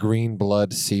 The green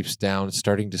blood seeps down,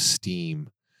 starting to steam.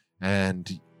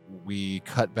 And we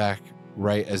cut back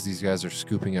right as these guys are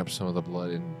scooping up some of the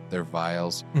blood in their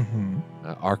vials. Mm-hmm.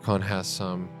 Archon has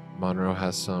some. Monroe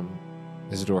has some.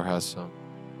 Isidore has some.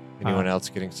 Anyone else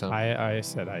getting some? I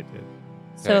said I did.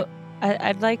 So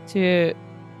I'd like to.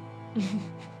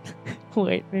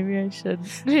 Wait, maybe I should.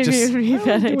 Maybe Just it'd be a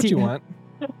bad do what you idea. want.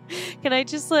 Can I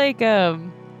just like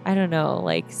I don't know,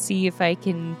 like see if I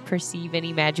can perceive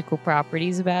any magical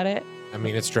properties about it? I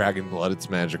mean, it's dragon blood. It's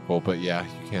magical, but yeah,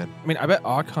 you can. I mean, I bet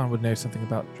Archon would know something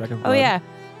about dragon blood. Oh yeah,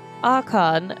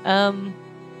 Archon.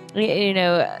 You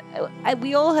know,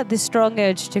 we all have this strong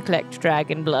urge to collect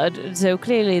dragon blood, so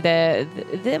clearly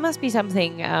there must be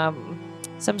something,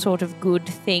 some sort of good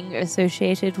thing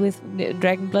associated with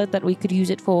dragon blood that we could use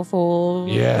it for something.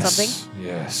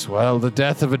 Yes. Well, the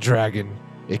death of a dragon,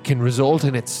 it can result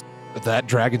in that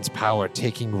dragon's power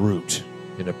taking root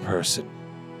in a person.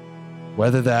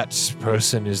 Whether that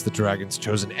person is the dragon's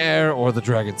chosen heir or the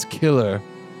dragon's killer,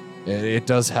 it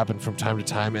does happen from time to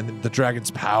time, and the dragon's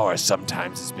power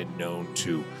sometimes has been known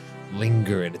to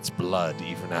linger in its blood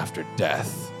even after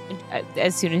death.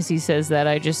 As soon as he says that,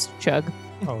 I just chug.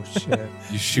 Oh shit! You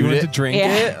You shoot want it? to drink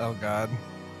Yeah. it? Oh god.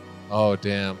 Oh,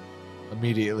 damn.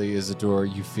 Immediately, Isidore,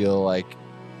 you feel like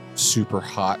super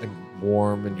hot and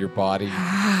warm in your body,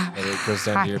 and it goes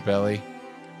down to your belly.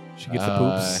 She gets the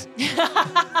poops.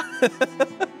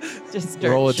 Just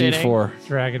start Roll a shitting. d4.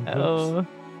 Dragon poops. Oh,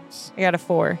 I got a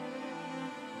 4.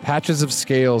 Patches of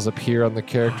scales appear on the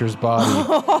character's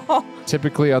body,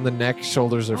 typically on the neck,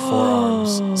 shoulders, or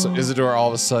forearms. So Isidore all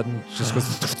of a sudden just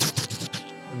goes,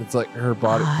 and it's like her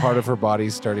body, part of her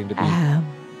body's starting to be.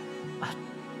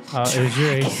 Is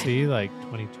your AC like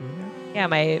 22 now?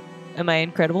 Yeah, am I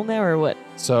incredible now or what?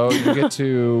 So you get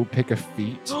to pick a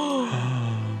feat.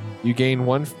 You gain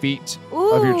 1 feat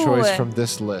of your choice Ooh. from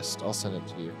this list. I'll send it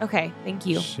to you. Okay, thank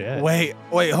you. Shit. Wait,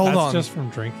 hold That's on. just from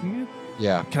drinking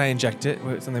Yeah. Can I inject it?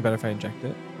 Wait, something better if I inject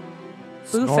it?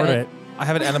 Boof Snort it. it. I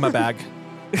have an enema bag.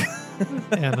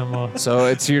 it. Animal. So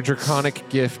it's your draconic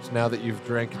gift now that you've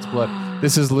drank its blood.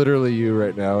 This is literally you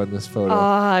right now in this photo. Oh,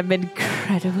 I'm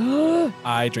incredible.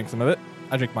 I drink some of it.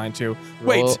 I drink mine too. Roll-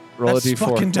 Wait, roll a that's d4.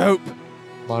 fucking dope.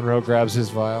 Monroe grabs his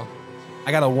vial.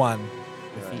 I got a 1.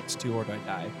 The Right. feats 2, or do I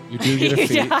die? You do get a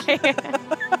feat. Yeah.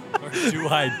 Or do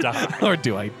I die? Or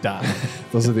do I die?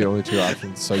 Those are the only 2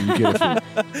 options. So you get a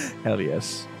feat. Hell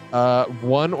yes.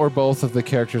 One or both of the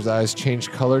character's eyes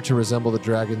change color to resemble the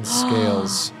dragon's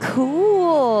scales.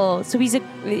 Cool. So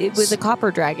it was a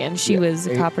copper dragon. She was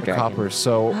a copper dragon. Copper.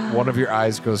 So one of your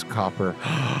eyes goes copper.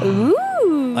 Ooh.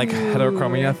 Like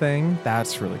heterochromia thing?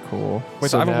 That's really cool.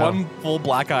 Wait, So so I have now- 1 full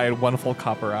black eye and 1 full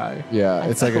copper eye. Yeah,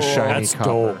 That's it's like cool. a shiny That's copper.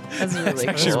 dope. That's really That's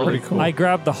actually cool. pretty cool. I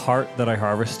grabbed the heart that I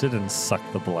harvested and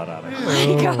sucked the blood out of it.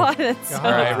 Oh my god, that's so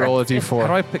All right, roll a How do d4.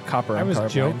 I pick copper? I I'm was colorblind.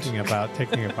 joking about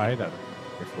taking a bite of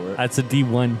it. That's a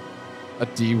D1. A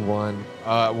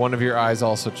d1. One of your eyes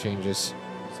also changes.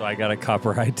 So I got a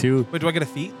copper eye too. Wait, do I get a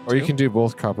feat? Or you too? can do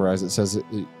both copper eyes. It says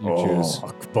you choose.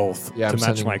 Both. Yeah, I'm to match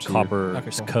sending my them to you. copper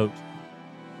Okay, cool. coat.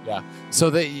 So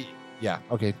yeah.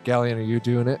 Okay, Galleon, are you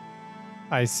doing it?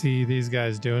 I see these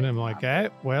guys doing it. I'm like,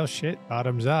 well, shit,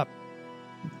 bottoms up.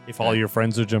 If all your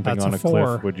friends are jumping That's on a a 4.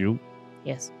 cliff, would you?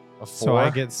 Yes. A 4? So I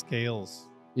get scales.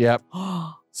 Yep.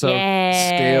 So Yay.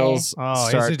 scales Oh,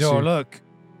 start Isidore, to. look.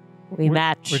 We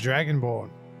match. We're Dragonborn.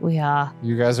 We are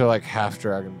You guys are like half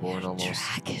dragonborn almost.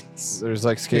 dragons. There's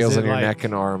like scales Is it on your like- neck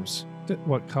and arms.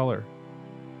 What color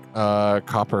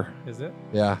Copper. is it?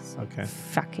 Yeah. Okay.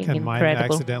 Fucking Can mine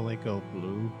incredible. accidentally go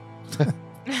blue?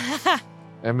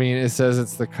 I mean, it says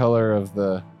it's the color of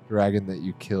the dragon that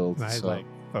you killed. Can I so. like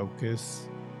focus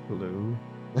blue?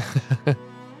 No,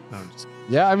 I'm just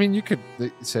Yeah, I mean, you could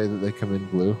say that they come in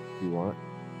blue if you want.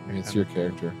 I mean, it's your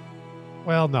character.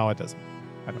 Well, no, it doesn't.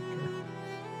 I don't care.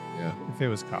 Yeah. If it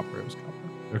was copper, it was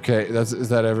copper. Okay, is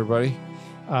that everybody?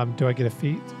 Do I get a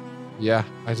feat? Yeah,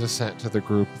 I just sent to the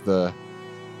group the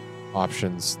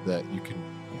options that you can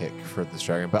pick for this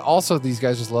dragon. But also, these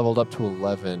guys just leveled up to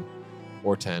 11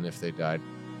 or 10 if they died.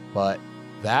 But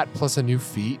that plus a new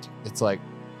feat, it's like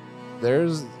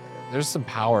there's some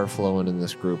power flowing in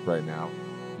this group right now.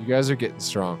 You guys are getting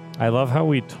strong. I love how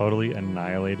we totally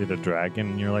annihilated a dragon,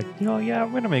 and you're like, yeah,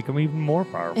 we're gonna make him even more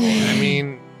powerful. I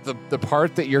mean, the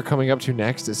part that you're coming up to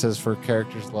next, it says for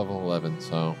characters level 11.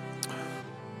 So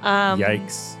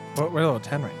Yikes! We're level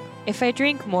 10 right now. If I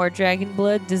drink more dragon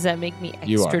blood, does that make me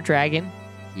You extra are. dragon?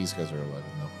 these guys are 11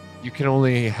 though. You can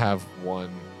only have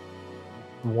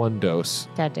one dose.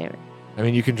 God damn it. I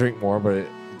mean, you can drink more, but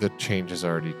the change is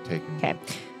already taken. Okay.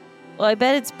 Well, I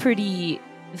bet it's pretty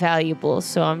valuable,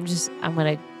 so I'm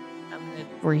gonna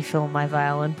refill my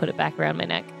vial and put it back around my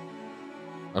neck.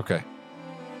 Okay.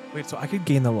 Wait, so I could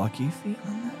gain the lucky feat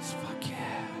on this? Fuck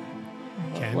yeah.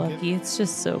 Can Lucky, it's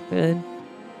just so good.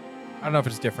 I don't know if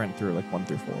it's different through like 1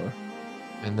 through 4.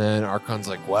 And then Archon's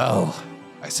like, well,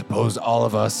 I suppose all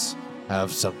of us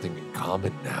have something in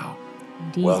common now.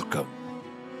 Indeed. Welcome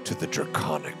to the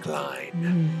Draconic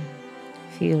line.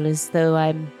 Feel as though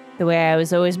I'm the way I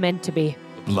was always meant to be.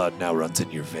 The blood now runs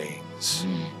in your veins.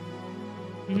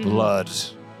 The Mm. blood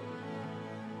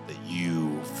that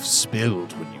you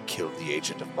spilled when you killed the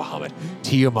agent of Bahamut.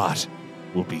 Tiamat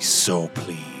will be so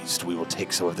pleased. We will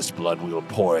take some of this blood, we will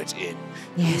pour it in,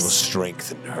 we will Yes.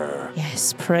 strengthen her.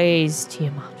 Yes, praise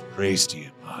Tiamat. Praise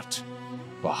Tiamat.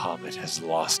 Bahamut has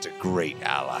lost a great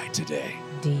ally today.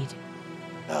 Indeed.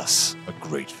 Thus, a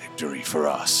great victory for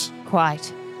us.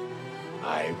 Quite.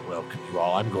 I welcome you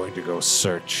all. I'm going to go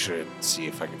search and see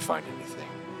if I can find anything.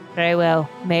 Very well.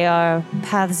 May our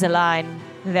paths align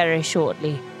very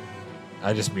shortly.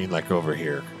 I just mean like over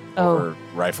here. Oh. Or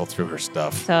rifle through her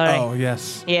stuff. Sorry. Oh,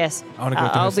 yes. Yes. I want to go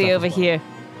through I'll his be stuff over as well. here.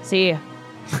 See ya.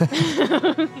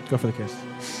 Go for the kiss.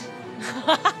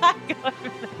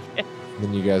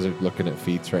 Then you guys are looking at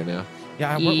feats right now.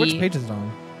 Yeah, which page is it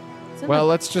on? Well,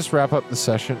 let's just wrap up the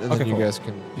session and Okay, then you cool. guys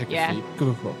can pick Yeah. a feat.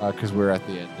 Cool. Because we're at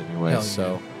the end anyway. Hell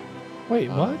So, Wait,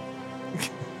 what?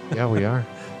 yeah, we are.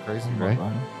 Crazy, right?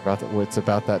 It's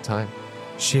about that time.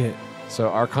 Shit. So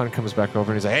Archon comes back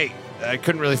over and he's like, hey, I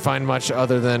couldn't really find much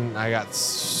other than I got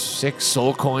 6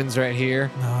 soul coins right here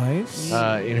Nice.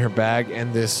 in her bag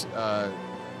and this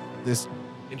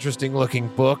interesting looking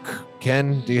book.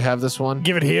 Ken, do you have this one?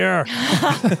 Give it here.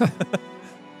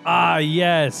 Ah,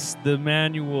 yes, the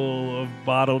manual of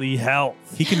bodily health.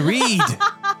 He can read.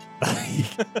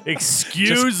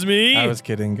 Excuse me. I was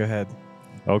kidding. Go ahead.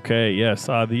 Okay, yes.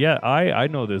 I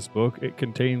know this book. It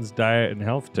contains diet and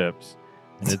health tips.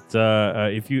 And it's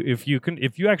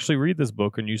if you actually read this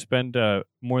book and you spend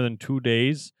more than 2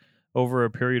 days over a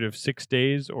period of 6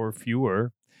 days or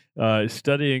fewer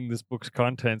studying this book's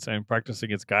contents and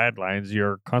practicing its guidelines,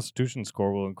 your constitution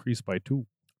score will increase by 2.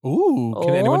 Ooh,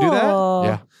 can anyone do that?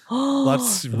 Yeah.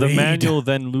 Let's The read. manual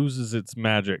then loses its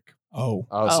magic. Oh.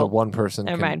 Oh, so Oh, one person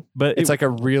Never can. mind. But It's like a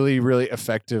really, really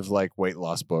effective like weight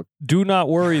loss book. do not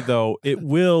worry though; it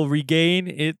will regain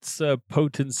its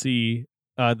potency,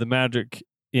 the magic,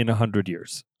 in 100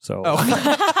 years. So Oh.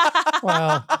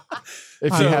 Well,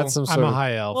 If you had some sort I'm a of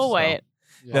high elf. We'll so- wait.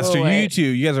 That's Oh, true. You wait. two,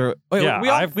 you guys are. Wait,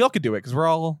 Yeah, we all could do it because we're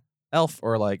all elf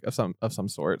or like of some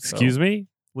sort. So. excuse me,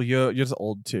 Well, you're just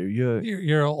old too.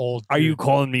 You're old. are you dude.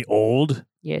 calling me old?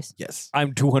 Yes. Yes.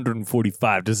 I'm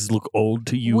 245. Does this look old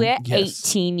to you? We're yes.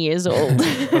 18 years old.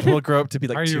 But we'll grow up to be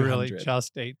like Are you 200. really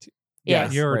just 18?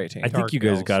 Yes. you're. we're 18. I think dark you guys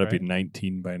elves, got to be right?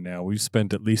 19 by now. We've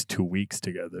spent at least 2 weeks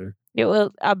together. Yeah,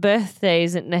 well, our birthday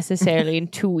isn't necessarily in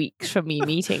 2 weeks from me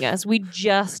meeting us. We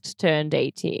just turned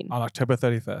 18. On October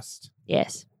 31st.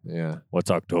 Yes. Yeah. What's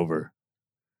October?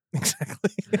 Exactly.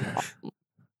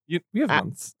 We have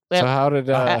months. So Well, how did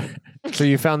so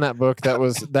you found that book? That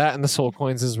was that and the soul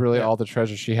coins is really Yeah. all the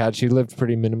treasure she had. She lived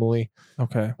pretty minimally.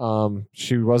 Okay.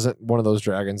 She wasn't one of those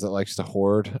dragons that likes to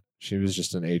hoard. She was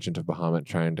just an agent of Bahamut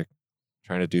trying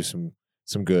to do some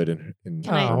good in Can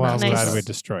I- Oh, well, I'm can I glad s- we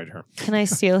destroyed her. can I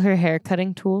steal her hair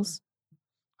cutting tools?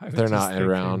 I was They're just not thinking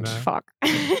around. that. Fuck.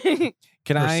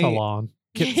 Can Her I salon.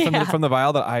 Yeah. from the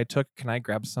vial that I took? Can I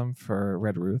grab some for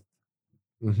Red Ruth?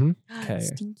 Mm-hmm. Okay.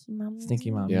 Stinky mom.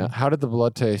 Stinky mom. Yeah. How did the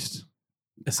blood taste?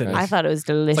 Acidic. I thought it was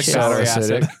delicious. It's like battery So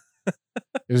acid. acidic.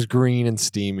 It was green and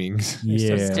steaming.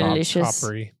 Yeah. It's delicious.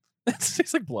 Coppery. It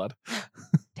tastes like blood.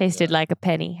 Tasted like a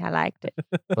penny. I liked it.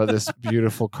 But this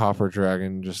beautiful copper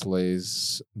dragon just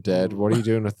lays dead. What are you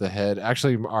doing with the head?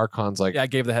 Actually, Archon's like, Yeah, I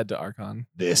gave the head to Archon.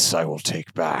 this I will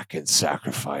take back and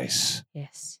sacrifice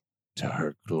Yes. to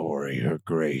her glory, her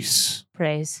grace.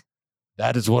 Praise.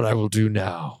 That is what I will do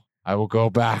now. I will go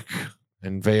back,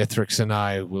 and Beatrix and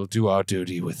I will do our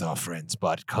duty with our friends.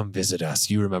 But come visit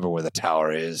us. You remember where the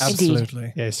tower is.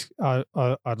 Absolutely. Yes, I'd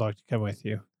like to come with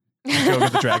you. Go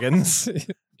with the dragons.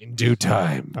 In due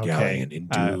time, Okay. Galleon, in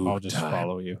due I'll just time.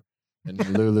 follow you. And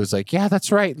Lulu's like, yeah,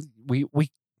 that's right. We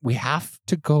we have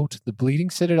to go to the Bleeding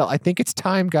Citadel. I think it's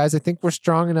time, guys. I think we're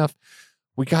strong enough.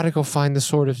 We got to go find the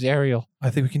Sword of Zariel. I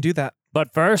think we can do that.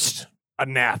 But first, a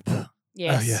nap. Yes. Oh,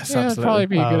 yes, Yeah, that'd absolutely. probably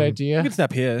be a good We idea. can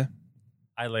snap here.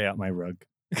 I lay out my rug.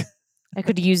 I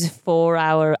could use a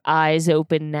 4-hour eyes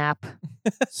open nap.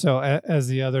 So as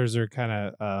the others are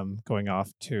kind of going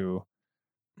off to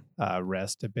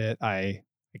rest a bit, I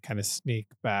kind of sneak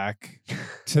back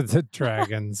to the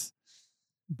dragon's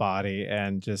body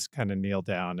and just kind of kneel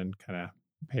down and kind of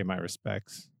pay my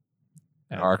respects.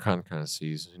 And Archon kind of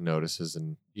sees, notices,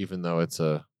 and even though it's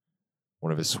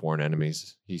one of his sworn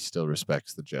enemies, he still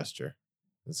respects the gesture.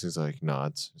 This is like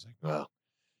nods. He's like, well,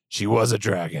 she was a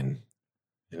dragon.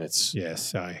 And it's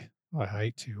Yes, I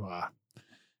hate to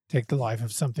take the life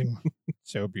of something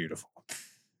so beautiful.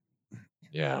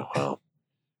 yeah, well,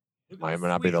 it might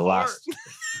not be the last.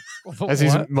 As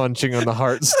he's munching on the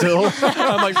heart still.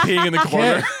 I'm like peeing in the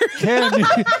corner. Ken,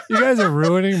 you guys are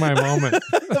ruining my moment.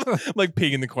 I'm like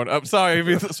peeing in the corner. I'm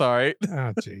sorry. Sorry.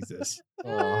 Oh, Jesus.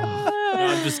 No,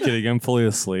 I'm just kidding. I'm fully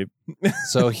asleep.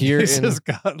 So here He's in, just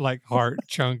got like heart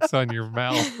chunks on your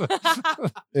mouth.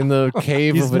 in the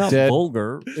cave He's of a not dead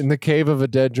vulgar. in the cave of a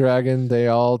dead dragon, they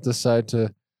all decide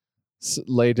to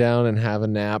lay down and have a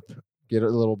nap, get a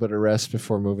little bit of rest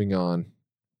before moving on.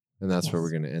 And that's where we're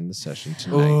going to end the session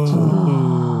tonight.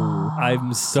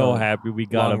 I'm so happy we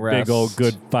got a long big old rest.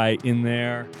 good fight in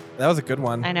there. That was a good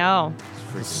one. I know.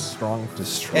 Freaking Strong.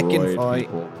 destroyed Heckin' fight.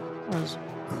 people. That was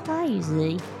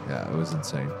crazy. Yeah, it was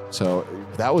insane. So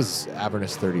that was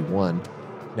Avernus 31.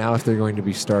 Now, if they're going to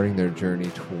be starting their journey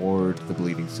toward the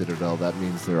Bleeding Citadel, that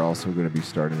means they're also going to be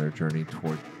starting their journey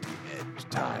toward the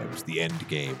end times, the end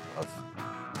game of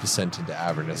Descent into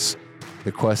Avernus.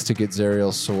 The quest to get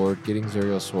Zariel's sword, getting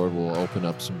Zariel's sword will open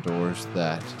up some doors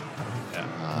that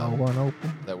one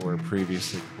open. that were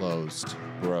previously closed.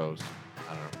 Bros.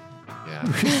 I don't know.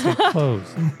 Yeah.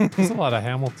 Close. There's a lot of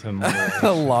Hamilton.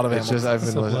 A lot of It's just animals. I've been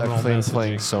Subliminal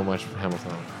playing messaging. so much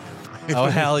Hamilton. Oh,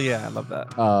 hell yeah. I love that.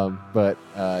 But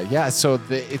yeah, so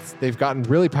they've gotten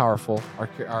really powerful.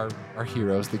 Our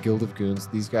heroes, the Guild of Goons.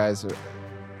 These guys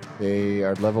they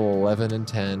are level 11 and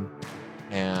 10,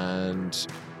 and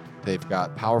they've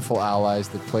got powerful allies.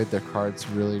 They've played their cards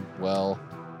really well.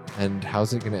 And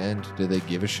how's it going to end? Do they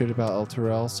give a shit about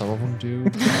Elturel? Some of them do. I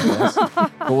guess.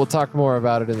 But we'll talk more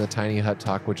about it in the Tiny Hut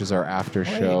Talk, which is our after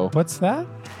show. What's that?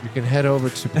 You can head over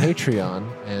to Patreon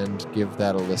and give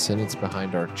that a listen. It's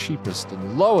behind our cheapest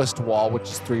and lowest wall, which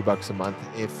is $3 a month.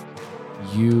 If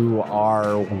you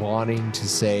are wanting to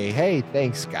say, hey,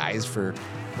 thanks guys for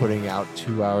putting out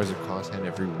 2 hours of content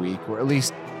every week, or at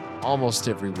least almost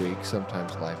every week.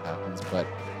 Sometimes life happens, but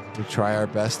we try our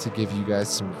best to give you guys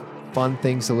some fun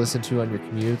things to listen to on your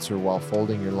commutes or while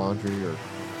folding your laundry or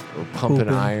pumping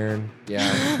Pooping. iron.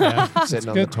 Yeah, Yeah, sitting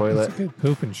on good, the toilet. It's a good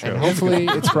pooping show. And hopefully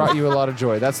it's brought you a lot of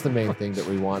joy. That's the main thing that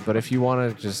we want. But if you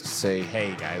want to just say,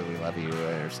 hey, guys, we love you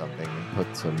or something, and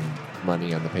put some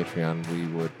money on the Patreon, we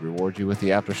would reward you with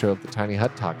the after show of the Tiny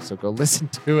Hut Talk. So go listen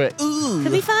to it.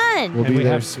 Could be fun. We'll and be we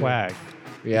there have soon. swag.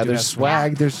 Yeah, do there's have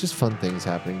swag. There's just fun things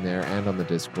happening there and on the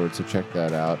Discord. So check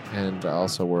that out. And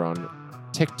also we're on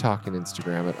TikTok and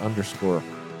Instagram at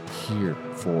 _here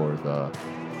for the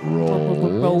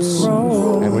rolls.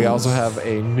 And we also have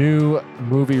a new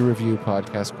movie review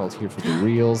podcast called Here for the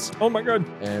Reels. Oh my god.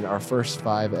 And our first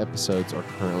 5 episodes are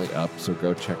currently up, so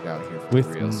go check out Here for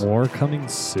With the Reels. more coming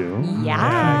soon. Yeah.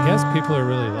 I guess people are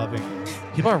really loving it.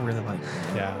 People are really like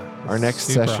Yeah. Our it's next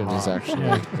super session is hot. actually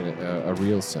a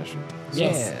Reels session.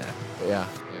 Yeah. Yeah.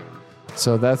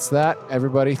 So that's that.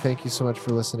 Everybody, thank you so much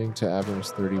for listening to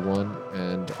Avernus 31.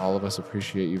 And all of us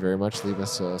appreciate you very much. Leave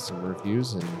us some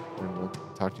reviews, and we'll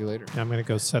talk to you later. I'm going to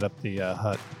go set up the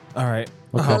hut. All right.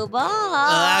 Okay.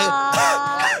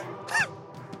 Goodbye.